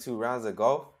like 32 rounds of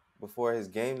golf before his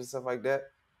games and stuff like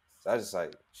that. So I just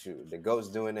like shoot, the goat's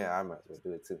doing it, I might as well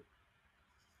do it too.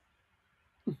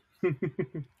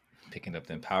 Picking up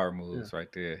them power moves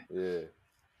right there. Yeah.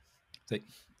 So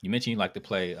you mentioned you like to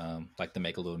play, like to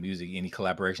make a little music. Any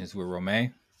collaborations with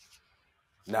Romain?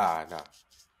 Nah.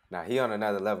 He on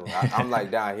another level. I'm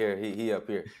like down here. He up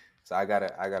here. So I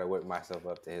gotta work myself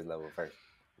up to his level first.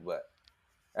 But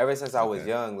ever since I was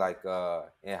young, like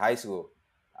in high school,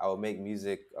 I would make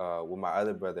music with my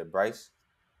other brother Bryce,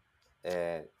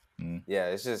 and yeah,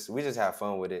 it's just we just have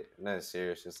fun with it. Nothing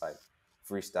serious, just like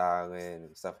freestyling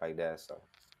and stuff like that. So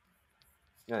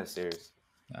nothing serious.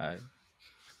 All right.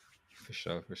 For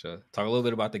sure. Talk a little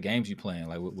bit about the games you playing.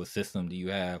 Like, what system do you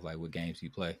have? Like, what games do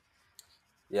you play?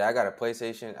 Yeah, I got a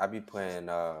PlayStation. I be playing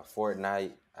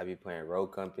Fortnite. I be playing Road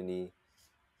Company.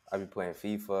 I be playing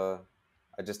FIFA.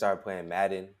 I just started playing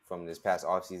Madden from this past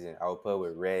offseason. I would play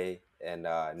with Ray and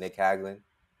Nick Haglin.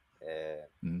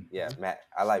 And yeah,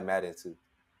 I like Madden too.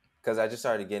 Because I just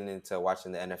started getting into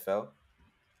watching the NFL.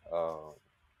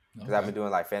 Because I've been doing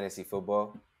like fantasy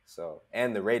football. So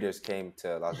and the Raiders came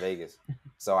to Las Vegas.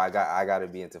 So I got to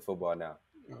be into football now.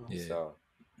 Yeah. So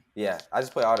yeah, I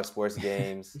just play all the sports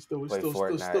games. Play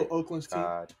Fortnite. Still Oakland's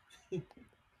team.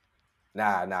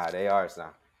 Nah, they ours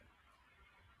now.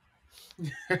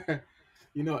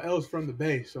 L's from the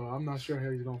Bay, so I'm not sure how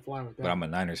he's gonna fly with that. But I'm a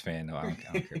Niners fan, though. I don't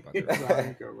care about the Raiders. I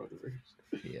don't care about the Raiders.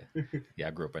 Yeah,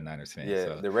 I grew up a Niners fan. Yeah,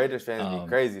 so, the Raiders fans be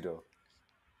crazy though.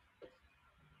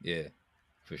 Yeah,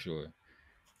 for sure.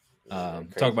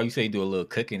 Talk about, you say you do a little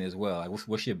cooking as well. Like,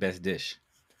 what's your best dish?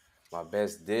 My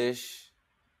best dish,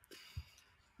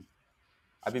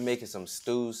 I be making some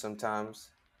stews sometimes.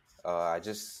 I'm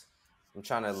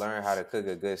trying to learn how to cook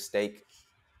a good steak,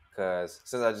 cause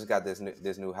since I just got this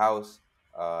new house,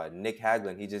 Nick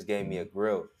Haglin, he just gave me a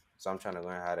grill, so I'm trying to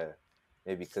learn how to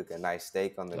maybe cook a nice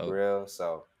steak on the grill.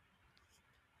 So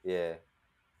yeah.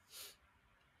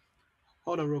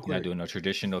 Hold on, real quick. You're not doing no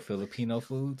traditional Filipino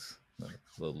foods, like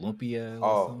a little lumpia.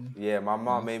 Oh something? yeah, my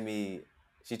mom made me.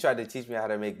 She tried to teach me how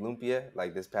to make lumpia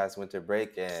like this past winter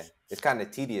break, and it's kind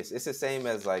of tedious. It's the same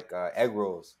as like egg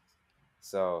rolls.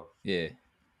 So yeah,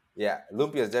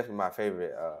 lumpia is definitely my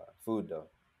favorite food though.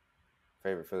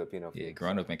 Favorite Filipino food. Yeah,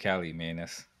 growing up in Cali, man,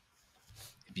 that's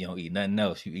if you don't eat nothing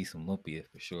else, you eat some lumpia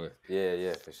for sure.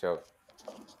 Yeah, for sure.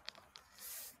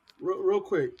 Real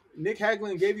quick, Nick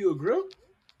Haglin gave you a grill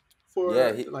for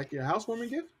like your housewarming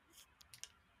gift?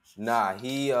 Nah,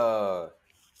 he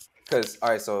cause all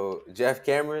right, so Jeff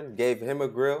Cameron gave him a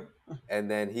grill, and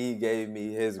then he gave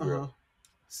me his grill.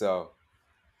 So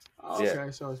okay,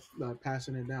 so it's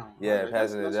passing it down. Yeah, right,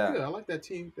 passing it down. Good. I like that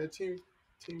team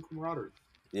camaraderie.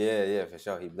 Yeah, for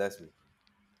sure. He blessed me.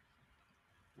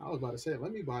 I was about to say,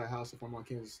 let me buy a house if I'm on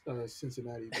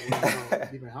Cincinnati.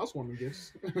 Even housewarming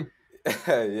gifts.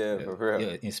 yeah, for real.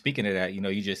 Yeah, and speaking of that, you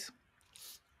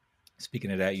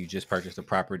just purchased a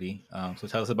property. So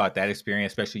tell us about that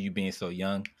experience, especially you being so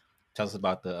young. Tell us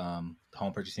about the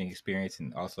home purchasing experience,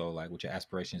 and also like what your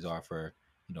aspirations are for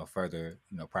further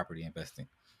property investing.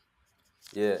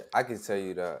 Yeah, I can tell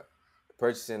you that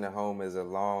purchasing a home is a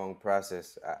long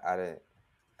process. I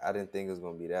didn't think it was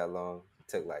gonna be that long. It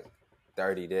took like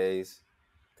 30 days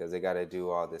because they got to do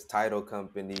all this title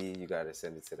company. You got to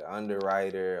send it to the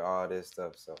underwriter, all this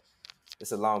stuff. So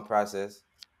it's a long process.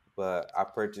 But I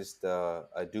purchased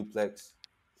a duplex,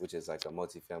 which is like a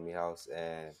multifamily house,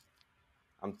 and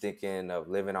I'm thinking of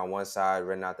living on one side,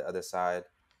 renting out the other side,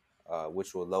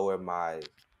 which will lower my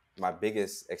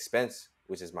biggest expense,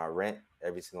 which is my rent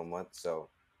every single month. So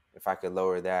if I could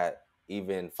lower that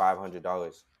even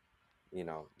 $500,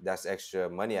 that's extra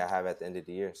money I have at the end of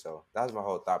the year. So that was my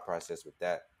whole thought process with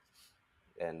that.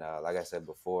 And like I said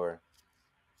before,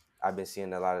 I've been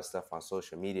seeing a lot of stuff on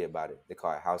social media about it. They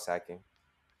call it house hacking.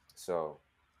 So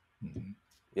Mhm.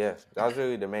 yeah, that was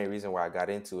really the main reason why I got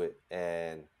into it.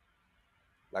 And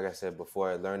like I said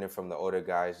before, learning from the older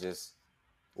guys, just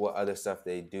what other stuff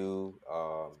they do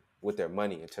with their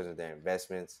money in terms of their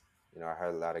investments. I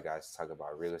heard a lot of guys talk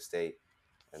about real estate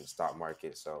and the stock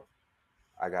market. So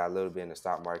I got a little bit in the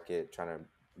stock market, trying to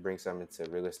bring some into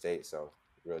real estate. So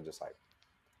real just like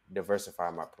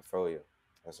diversify my portfolio.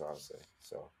 That's what I would say.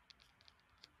 So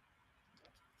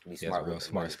be Yeah, it's smart real with the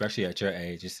smart, money. especially at your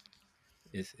age.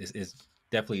 It's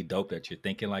definitely dope that you're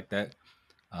thinking like that.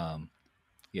 Um,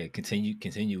 yeah,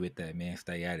 continue with that, man.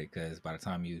 Stay at it, because by the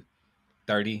time you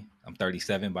 30, I'm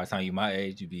 37. By the time you my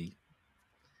age, you be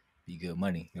good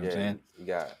money. You know what Yeah, I'm saying? you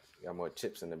got more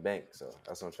chips in the bank. So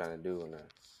that's what I'm trying to do when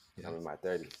Yeah, I'm in my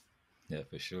 30s. yeah,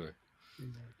 for sure. Yeah,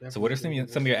 So, what definitely are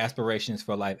stay some of your diversified. aspirations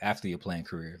for life after your playing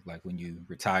career? Like when you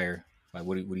retire, like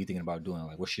what are you thinking about doing?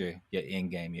 Like what's your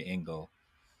end game, your end goal?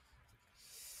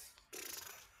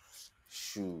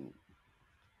 Shoot.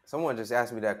 Someone just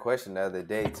asked me that question the other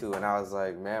day too, and I was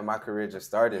like, man, my career just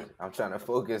started. I'm trying to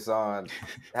focus on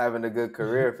having a good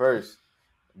career first.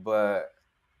 But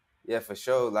yeah, for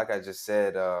sure, like I just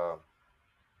said,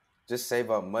 just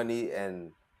save up money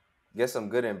and get some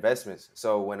good investments.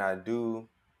 So when I do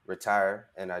retire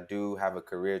and I do have a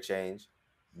career change,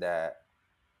 that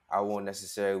I won't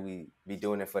necessarily be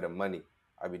doing it for the money.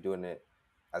 I'll be doing it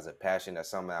as a passion. That's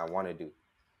something I want to do.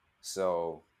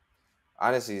 So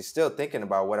honestly, still thinking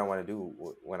about what I want to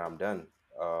do when I'm done.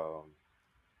 Um,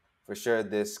 for sure,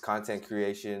 this content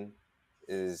creation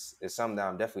is something that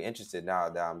I'm definitely interested in now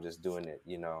that I'm just doing it,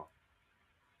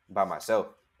 by myself,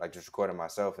 like just recording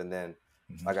myself. And then,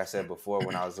 Mhm. like I said before,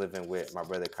 when I was living with my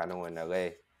brother Kano in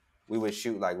LA, we would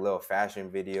shoot like little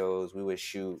fashion videos. We would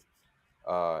shoot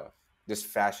uh, just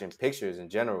fashion pictures in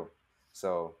general.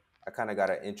 So I kind of got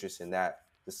an interest in that,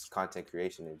 this content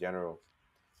creation in general.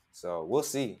 So we'll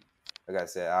see. Like I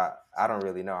said, I don't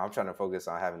really know. I'm trying to focus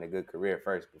on having a good career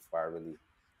first before I really,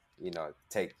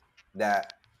 take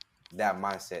that that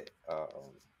mindset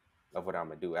of what I'm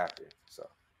gonna do after. So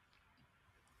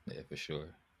Yeah, for sure.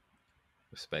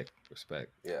 Respect.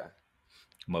 yeah,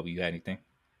 Moby, you had anything?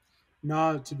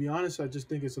 No, to be honest, I just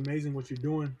think it's amazing what you're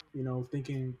doing.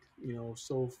 Thinking,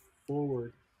 so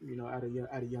forward. At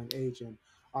a young age, and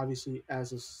obviously,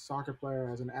 as a soccer player,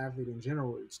 as an athlete in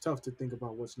general, it's tough to think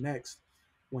about what's next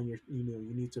when you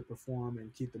need to perform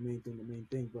and keep the main thing the main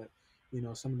thing. But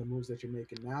some of the moves that you're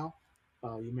making now,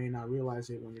 you may not realize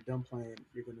it when you're done playing.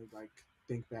 You're gonna like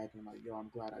think back and like, yo, I'm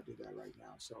glad I did that right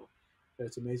now. So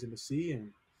it's amazing to see,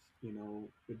 and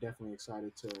we're definitely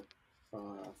excited to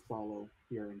follow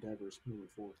your endeavors moving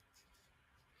forward.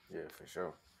 yeah, for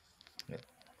sure. Yeah.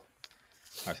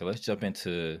 All right, so let's jump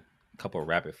into a couple of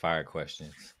rapid fire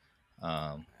questions. Um,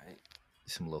 All right.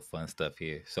 some little fun stuff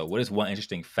here. So, what is one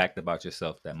interesting fact about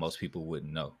yourself that most people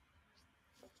wouldn't know?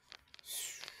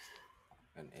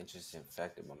 An interesting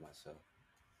fact about myself.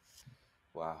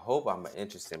 Well, I hope I'm an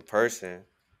interesting person.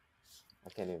 I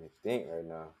can't even think right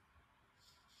now.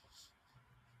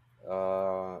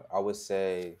 I would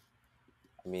say,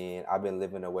 I mean, I've been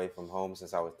living away from home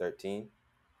since I was 13.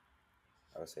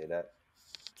 I would say that.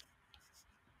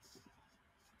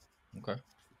 Okay.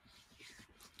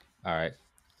 All right.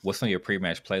 What's on your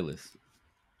pre-match playlist?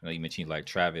 I know you mentioned like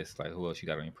Travis. Like, who else you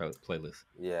got on your playlist?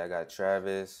 Yeah, I got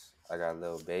Travis. I got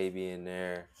Lil Baby in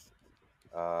there.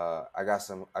 I got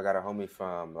a homie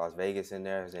from Las Vegas in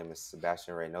there. His name is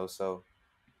Sebastian Reynoso.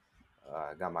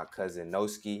 I got my cousin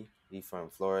Noski. He from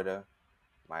Florida,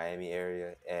 Miami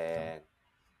area, Okay. and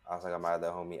I also got my other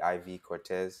homie Ivy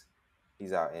Cortez.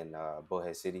 He's out in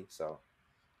Bullhead City. So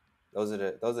those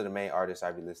are the main artists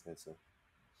I be listening to.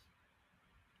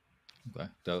 Okay.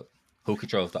 Dope. Who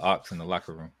controls the aux in the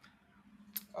locker room?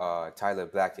 Tyler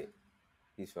Blackett.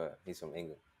 He's from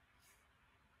England.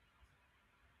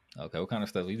 Okay. What kind of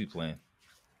stuff you be playing?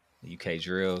 UK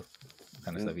drill. What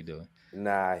kind of stuff N- you doing?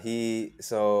 Nah, he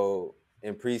so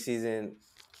in preseason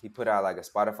he put out like a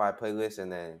Spotify playlist,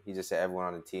 and then he just said everyone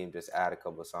on the team just add a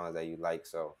couple of songs that you like.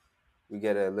 So we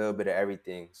get a little bit of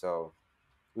everything. So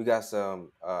we got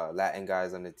some Latin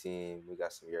guys on the team. We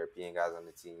got some European guys on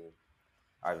the team.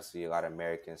 Obviously, a lot of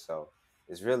Americans. So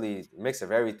it's really a mix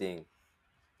of everything,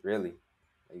 really.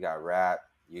 You got rap,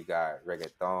 you got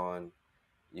reggaeton,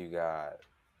 you got,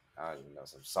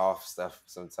 some soft stuff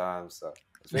sometimes. So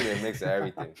it's really a mix of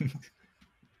everything.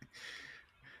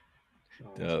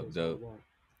 Dope.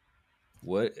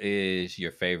 What is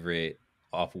your favorite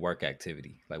off work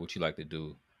activity? Like what you like to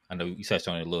do? I know you touched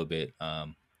on it a little bit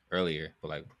earlier, but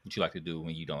like what you like to do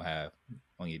when you don't have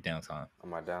on your downtime? On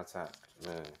my downtime,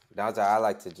 man. Downtime, I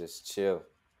like to just chill,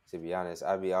 to be honest.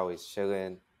 I be always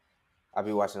chilling. I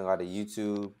be watching a lot of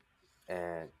YouTube,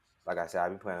 and like I said, I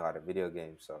be playing a lot of video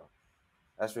games. So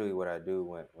that's really what I do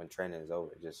when training is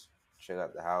over. Just chill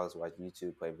at the house, watch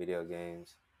YouTube, play video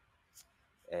games.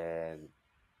 And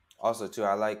also too,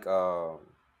 I like I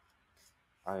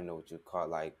don't know what you call it,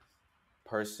 like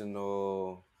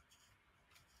personal,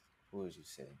 what would you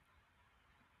say?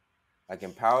 Like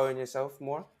empowering yourself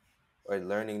more or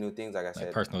learning new things, like I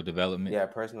said. Personal development. Yeah,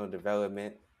 personal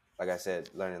development. Like I said,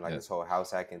 learning like this whole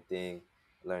house hacking thing,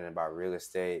 learning about real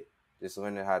estate, just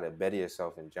learning how to better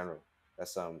yourself in general.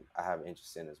 That's something I have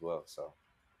interest in as well. So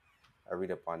I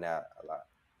read up on that a lot.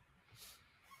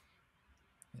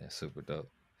 Yeah, super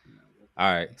dope.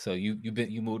 All right, so you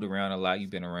moved around a lot. You've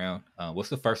been around. What's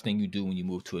the first thing you do when you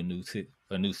move to a new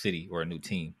city or a new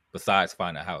team besides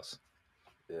find a house?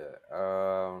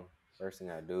 Yeah. First thing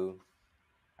I do,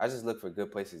 I just look for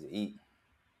good places to eat.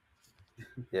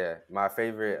 Yeah, my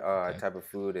favorite type of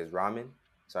food is ramen.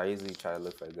 So I usually try to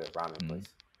look for a good ramen place.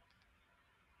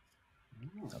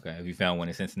 Okay, have you found one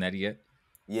in Cincinnati yet?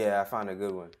 Yeah, I found a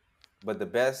good one. But the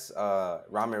best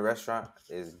ramen restaurant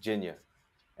is Jinya.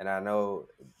 And I know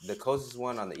the closest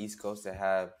one on the East Coast to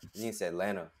have, I think it's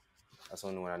Atlanta. That's the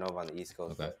only one I know of on the East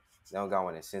Coast. Okay. But they don't got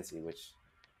one in Cincy, which is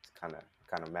kind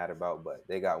of mad about. But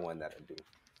they got one that I do.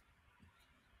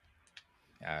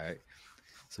 All right.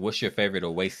 So what's your favorite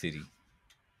away city?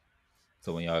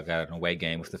 So when y'all got an away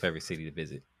game, what's the favorite city to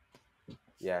visit?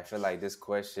 Yeah, I feel like this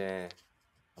question,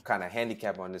 I'm kind of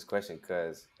handicapped on this question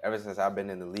because ever since I've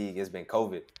been in the league, it's been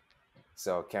COVID.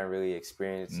 So can't really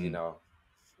experience,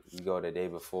 you go the day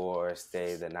before,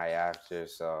 stay the night after.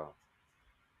 So,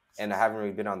 and I haven't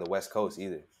really been on the West Coast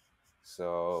either.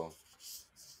 So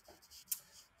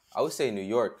I would say New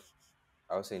York.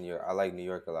 I like New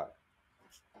York a lot.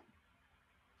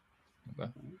 Okay.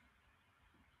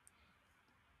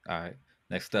 All right.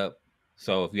 Next up.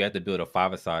 So if you had to build a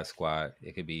five-a-side squad,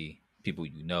 it could be people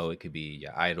you know, it could be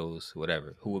your idols,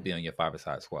 whatever. Who would be on your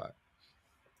five-a-side squad?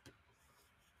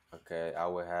 Okay, I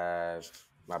would have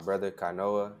my brother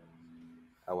Kanoa.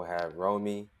 I would have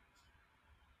Romy.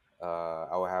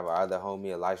 I would have our other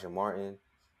homie Elijah Martin.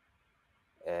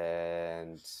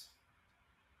 And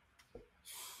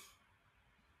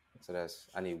so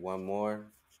I need one more.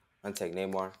 I'm take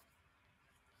Neymar.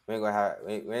 We ain't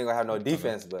gonna have no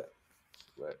defense, but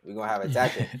we're gonna have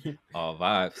attacking. All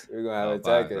vibes. We're gonna have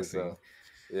attacking. So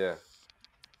yeah.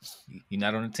 You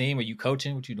not on the team? Are you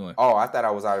coaching? What you doing? Oh, I thought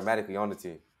I was automatically on the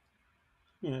team.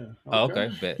 Yeah. Okay. Oh,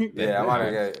 okay. Bet. Yeah,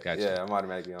 I'm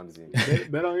automatically on the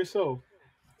team. Bet on yourself.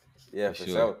 Yeah, for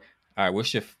sure. All right.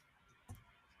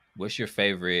 What's your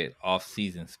favorite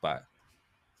off-season spot?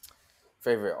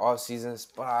 Favorite off-season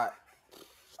spot?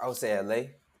 I would say LA.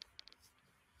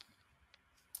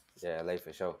 Yeah, LA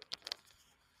for sure.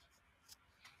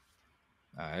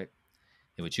 All right.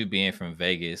 And with you being from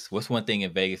Vegas, what's one thing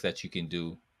in Vegas that you can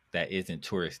do that isn't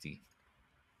touristy?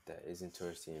 That isn't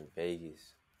touristy in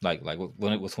Vegas. Like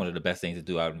what's one of the best things to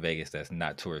do out in Vegas that's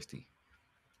not touristy?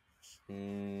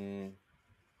 I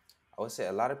would say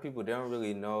a lot of people don't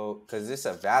really know because it's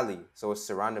a valley, so it's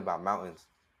surrounded by mountains.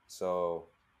 So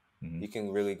you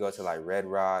can really go to like Red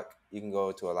Rock. You can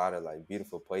go to a lot of like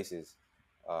beautiful places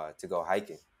to go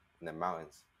hiking in the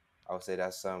mountains. I would say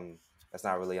that's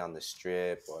not really on the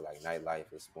strip or like nightlife.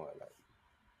 It's more like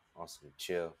on some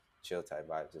chill type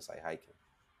vibe, just like hiking.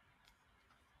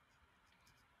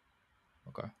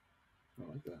 Okay.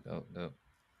 Dope.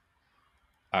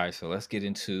 All right, so let's get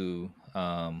into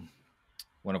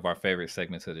one of our favorite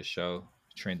segments of the show,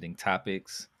 trending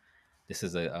topics. This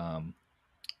is like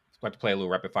to play a little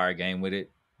rapid fire game with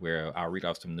it, where I'll read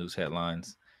off some news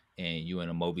headlines, and you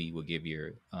and Amobi will give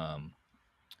you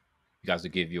guys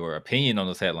will give your opinion on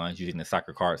those headlines using the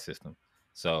soccer card system.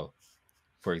 So,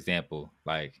 for example,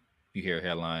 like if you hear a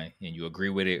headline and you agree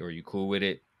with it or you cool with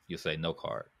it, you'll say no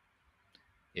card.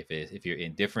 If you're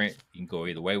indifferent, you can go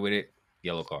either way with it,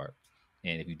 yellow card.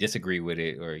 And if you disagree with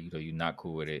it or you're not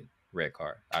cool with it, red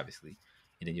card, obviously.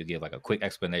 and then you'll give like a quick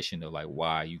explanation of like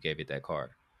why you gave it that card.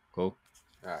 Cool.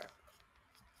 All right.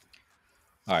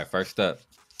 All right. First up,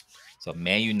 so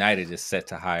Man United is set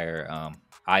to hire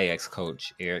Ajax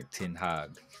coach Erik ten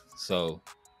Hag. So,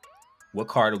 what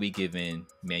card are we giving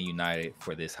Man United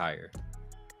for this hire?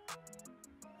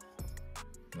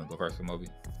 You want to go first, Amobi?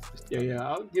 Yeah.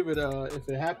 I'll give it if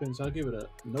it happens, I'll give it a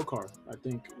no card. I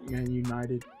think Man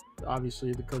United,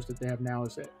 obviously, the coach that they have now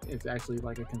is actually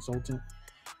like a consultant,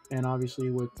 and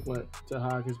obviously with what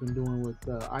Tahag has been doing with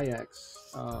Ajax,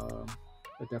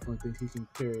 I definitely think he can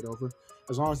carry it over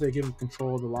as long as they give him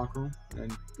control of the locker room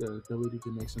and the ability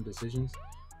to make some decisions.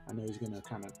 I know he's going to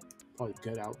kind of probably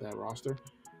gut out that roster.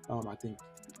 I think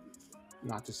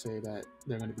not to say that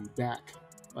they're going to be back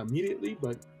immediately,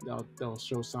 but they'll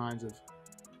show signs of,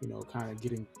 kind of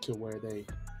getting to where they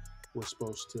were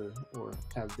supposed to or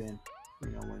have been,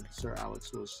 when Sir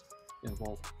Alex was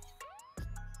involved.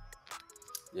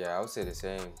 Yeah, I would say the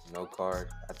same. No card.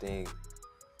 I think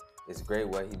it's great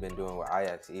what he's been doing with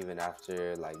Ajax, even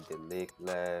after like De Ligt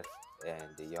left and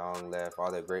De Jong left,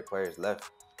 all the great players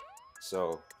left.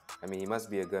 So, I mean, he must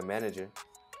be a good manager.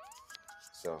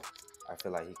 So, I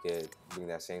feel like he could bring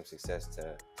that same success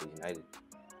to United.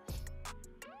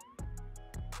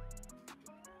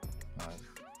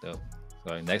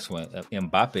 So next one,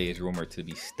 Mbappe is rumored to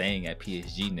be staying at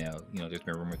PSG now. There's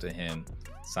been rumors of him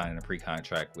signing a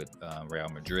pre-contract with Real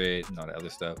Madrid and all that other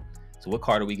stuff. So what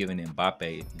card are we giving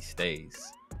Mbappe if he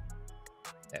stays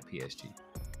at PSG?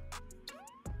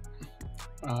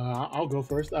 I'll go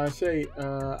first. I say,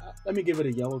 let me give it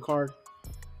a yellow card.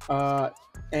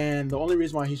 And the only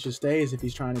reason why he should stay is if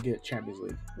he's trying to get Champions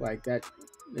League. Like that,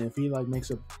 if he like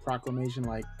makes a proclamation,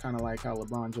 like kind of like how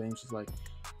LeBron James is like,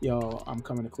 yo, I'm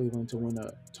coming to Cleveland to win a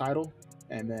title,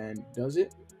 and then does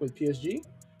it with PSG,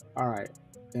 all right,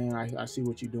 then I see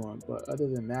what you're doing. But other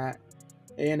than that,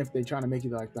 and if they're trying to make you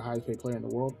like the highest paid player in the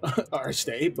world, or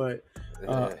stay, but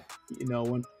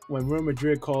when Real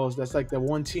Madrid calls, that's like the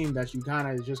one team that you kind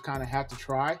of have to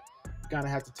try, you kind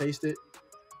of have to taste it.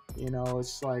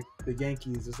 It's like the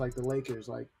Yankees, it's like the Lakers.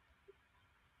 Like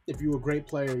if you're a great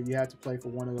player, you have to play for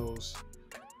one of those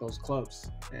clubs,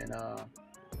 and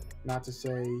not to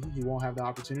say he won't have the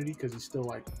opportunity because he's still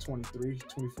like 23,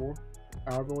 24,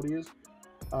 however old he is.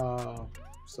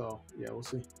 So, yeah, we'll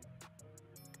see.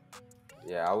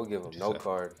 Yeah, I would give him no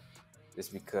card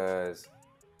just because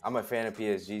I'm a fan of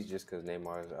PSG just because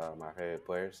Neymar is my favorite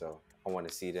player. So I want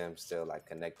to see them still like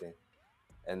connecting.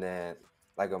 And then,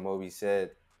 like Amobi said,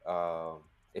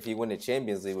 if he win the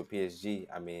Champions League with PSG,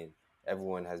 I mean,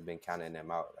 everyone has been counting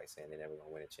them out, like saying they're never going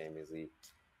to win a Champions League.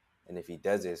 And if he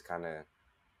does it, it's kind of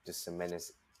just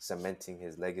cementing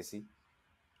his legacy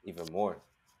even more.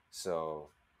 So,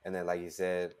 and then like you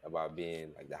said about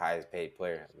being like the highest paid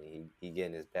player, I mean, he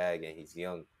getting his bag and he's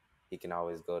young. He can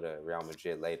always go to Real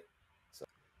Madrid later. So,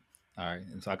 all right.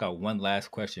 And so I got one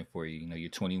last question for you. You're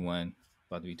 21,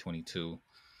 about to be 22,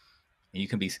 and you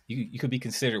can be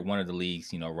considered one of the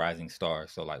league's rising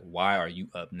stars. So like, why are you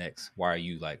up next? Why are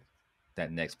you like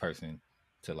that next person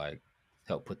to like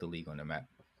help put the league on the map?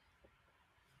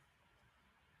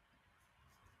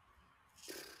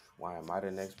 Why am I the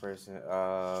next person?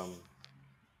 I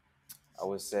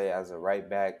would say as a right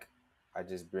back, I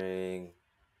bring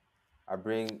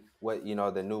what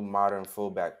the new modern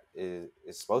fullback is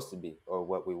supposed to be, or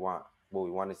what we want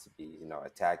it to be.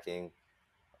 Attacking.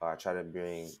 I try to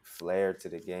bring flair to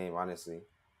the game, honestly,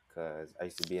 because I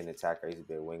used to be an attacker, I used to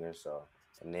be a winger, so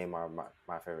Neymar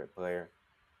my favorite player.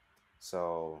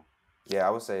 So yeah, I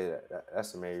would say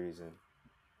that's the main reason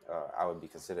I would be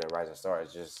considered a rising star.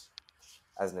 It's just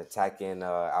as an attacking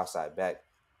outside back,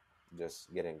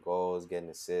 just getting goals, getting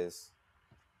assists,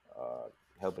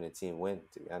 helping the team win,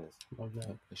 to be honest. Love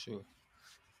that. For sure.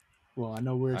 Well, I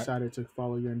know we're excited to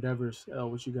follow your endeavors.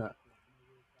 El, what you got?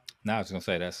 Nah, I was going to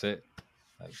say that's it.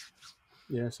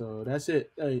 Yeah, so that's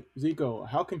it. Hey, Zico,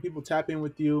 how can people tap in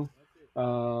with you?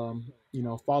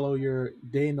 Follow your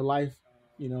day in the life,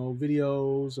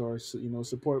 videos, or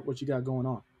support what you got going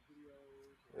on.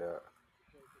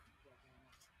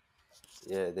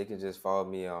 Yeah, they can just follow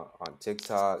me on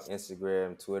TikTok,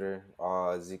 Instagram, Twitter,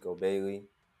 Zico Bailey.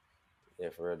 Yeah,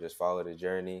 for real, just follow the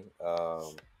journey.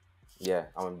 Yeah,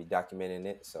 I'm gonna be documenting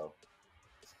it. So,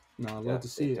 no, I'd love to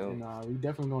see it, and we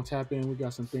definitely gonna tap in. We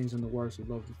got some things in the works. We'd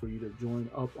love for you to join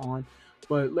up on.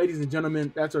 But, ladies and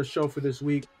gentlemen, that's our show for this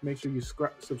week. Make sure you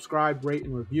subscribe, rate,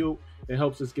 and review. It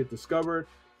helps us get discovered.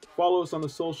 Follow us on the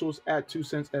socials at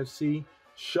 2Cents FC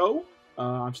Show.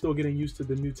 I'm still getting used to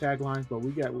the new taglines, but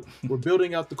we're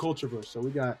building out the cultureverse. So we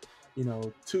got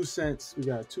 2 Cents. We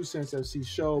got 2Cents FC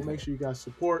Show. Make sure you guys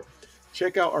support.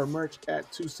 Check out our merch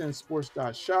at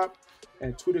 2centsports.shop.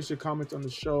 And tweet us your comments on the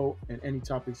show and any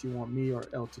topics you want me or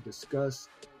El to discuss.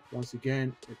 Once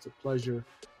again, it's a pleasure.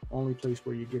 Only place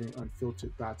where you're getting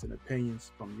unfiltered thoughts and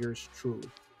opinions from yours truly.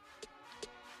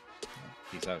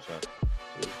 Peace out,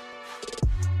 y'all.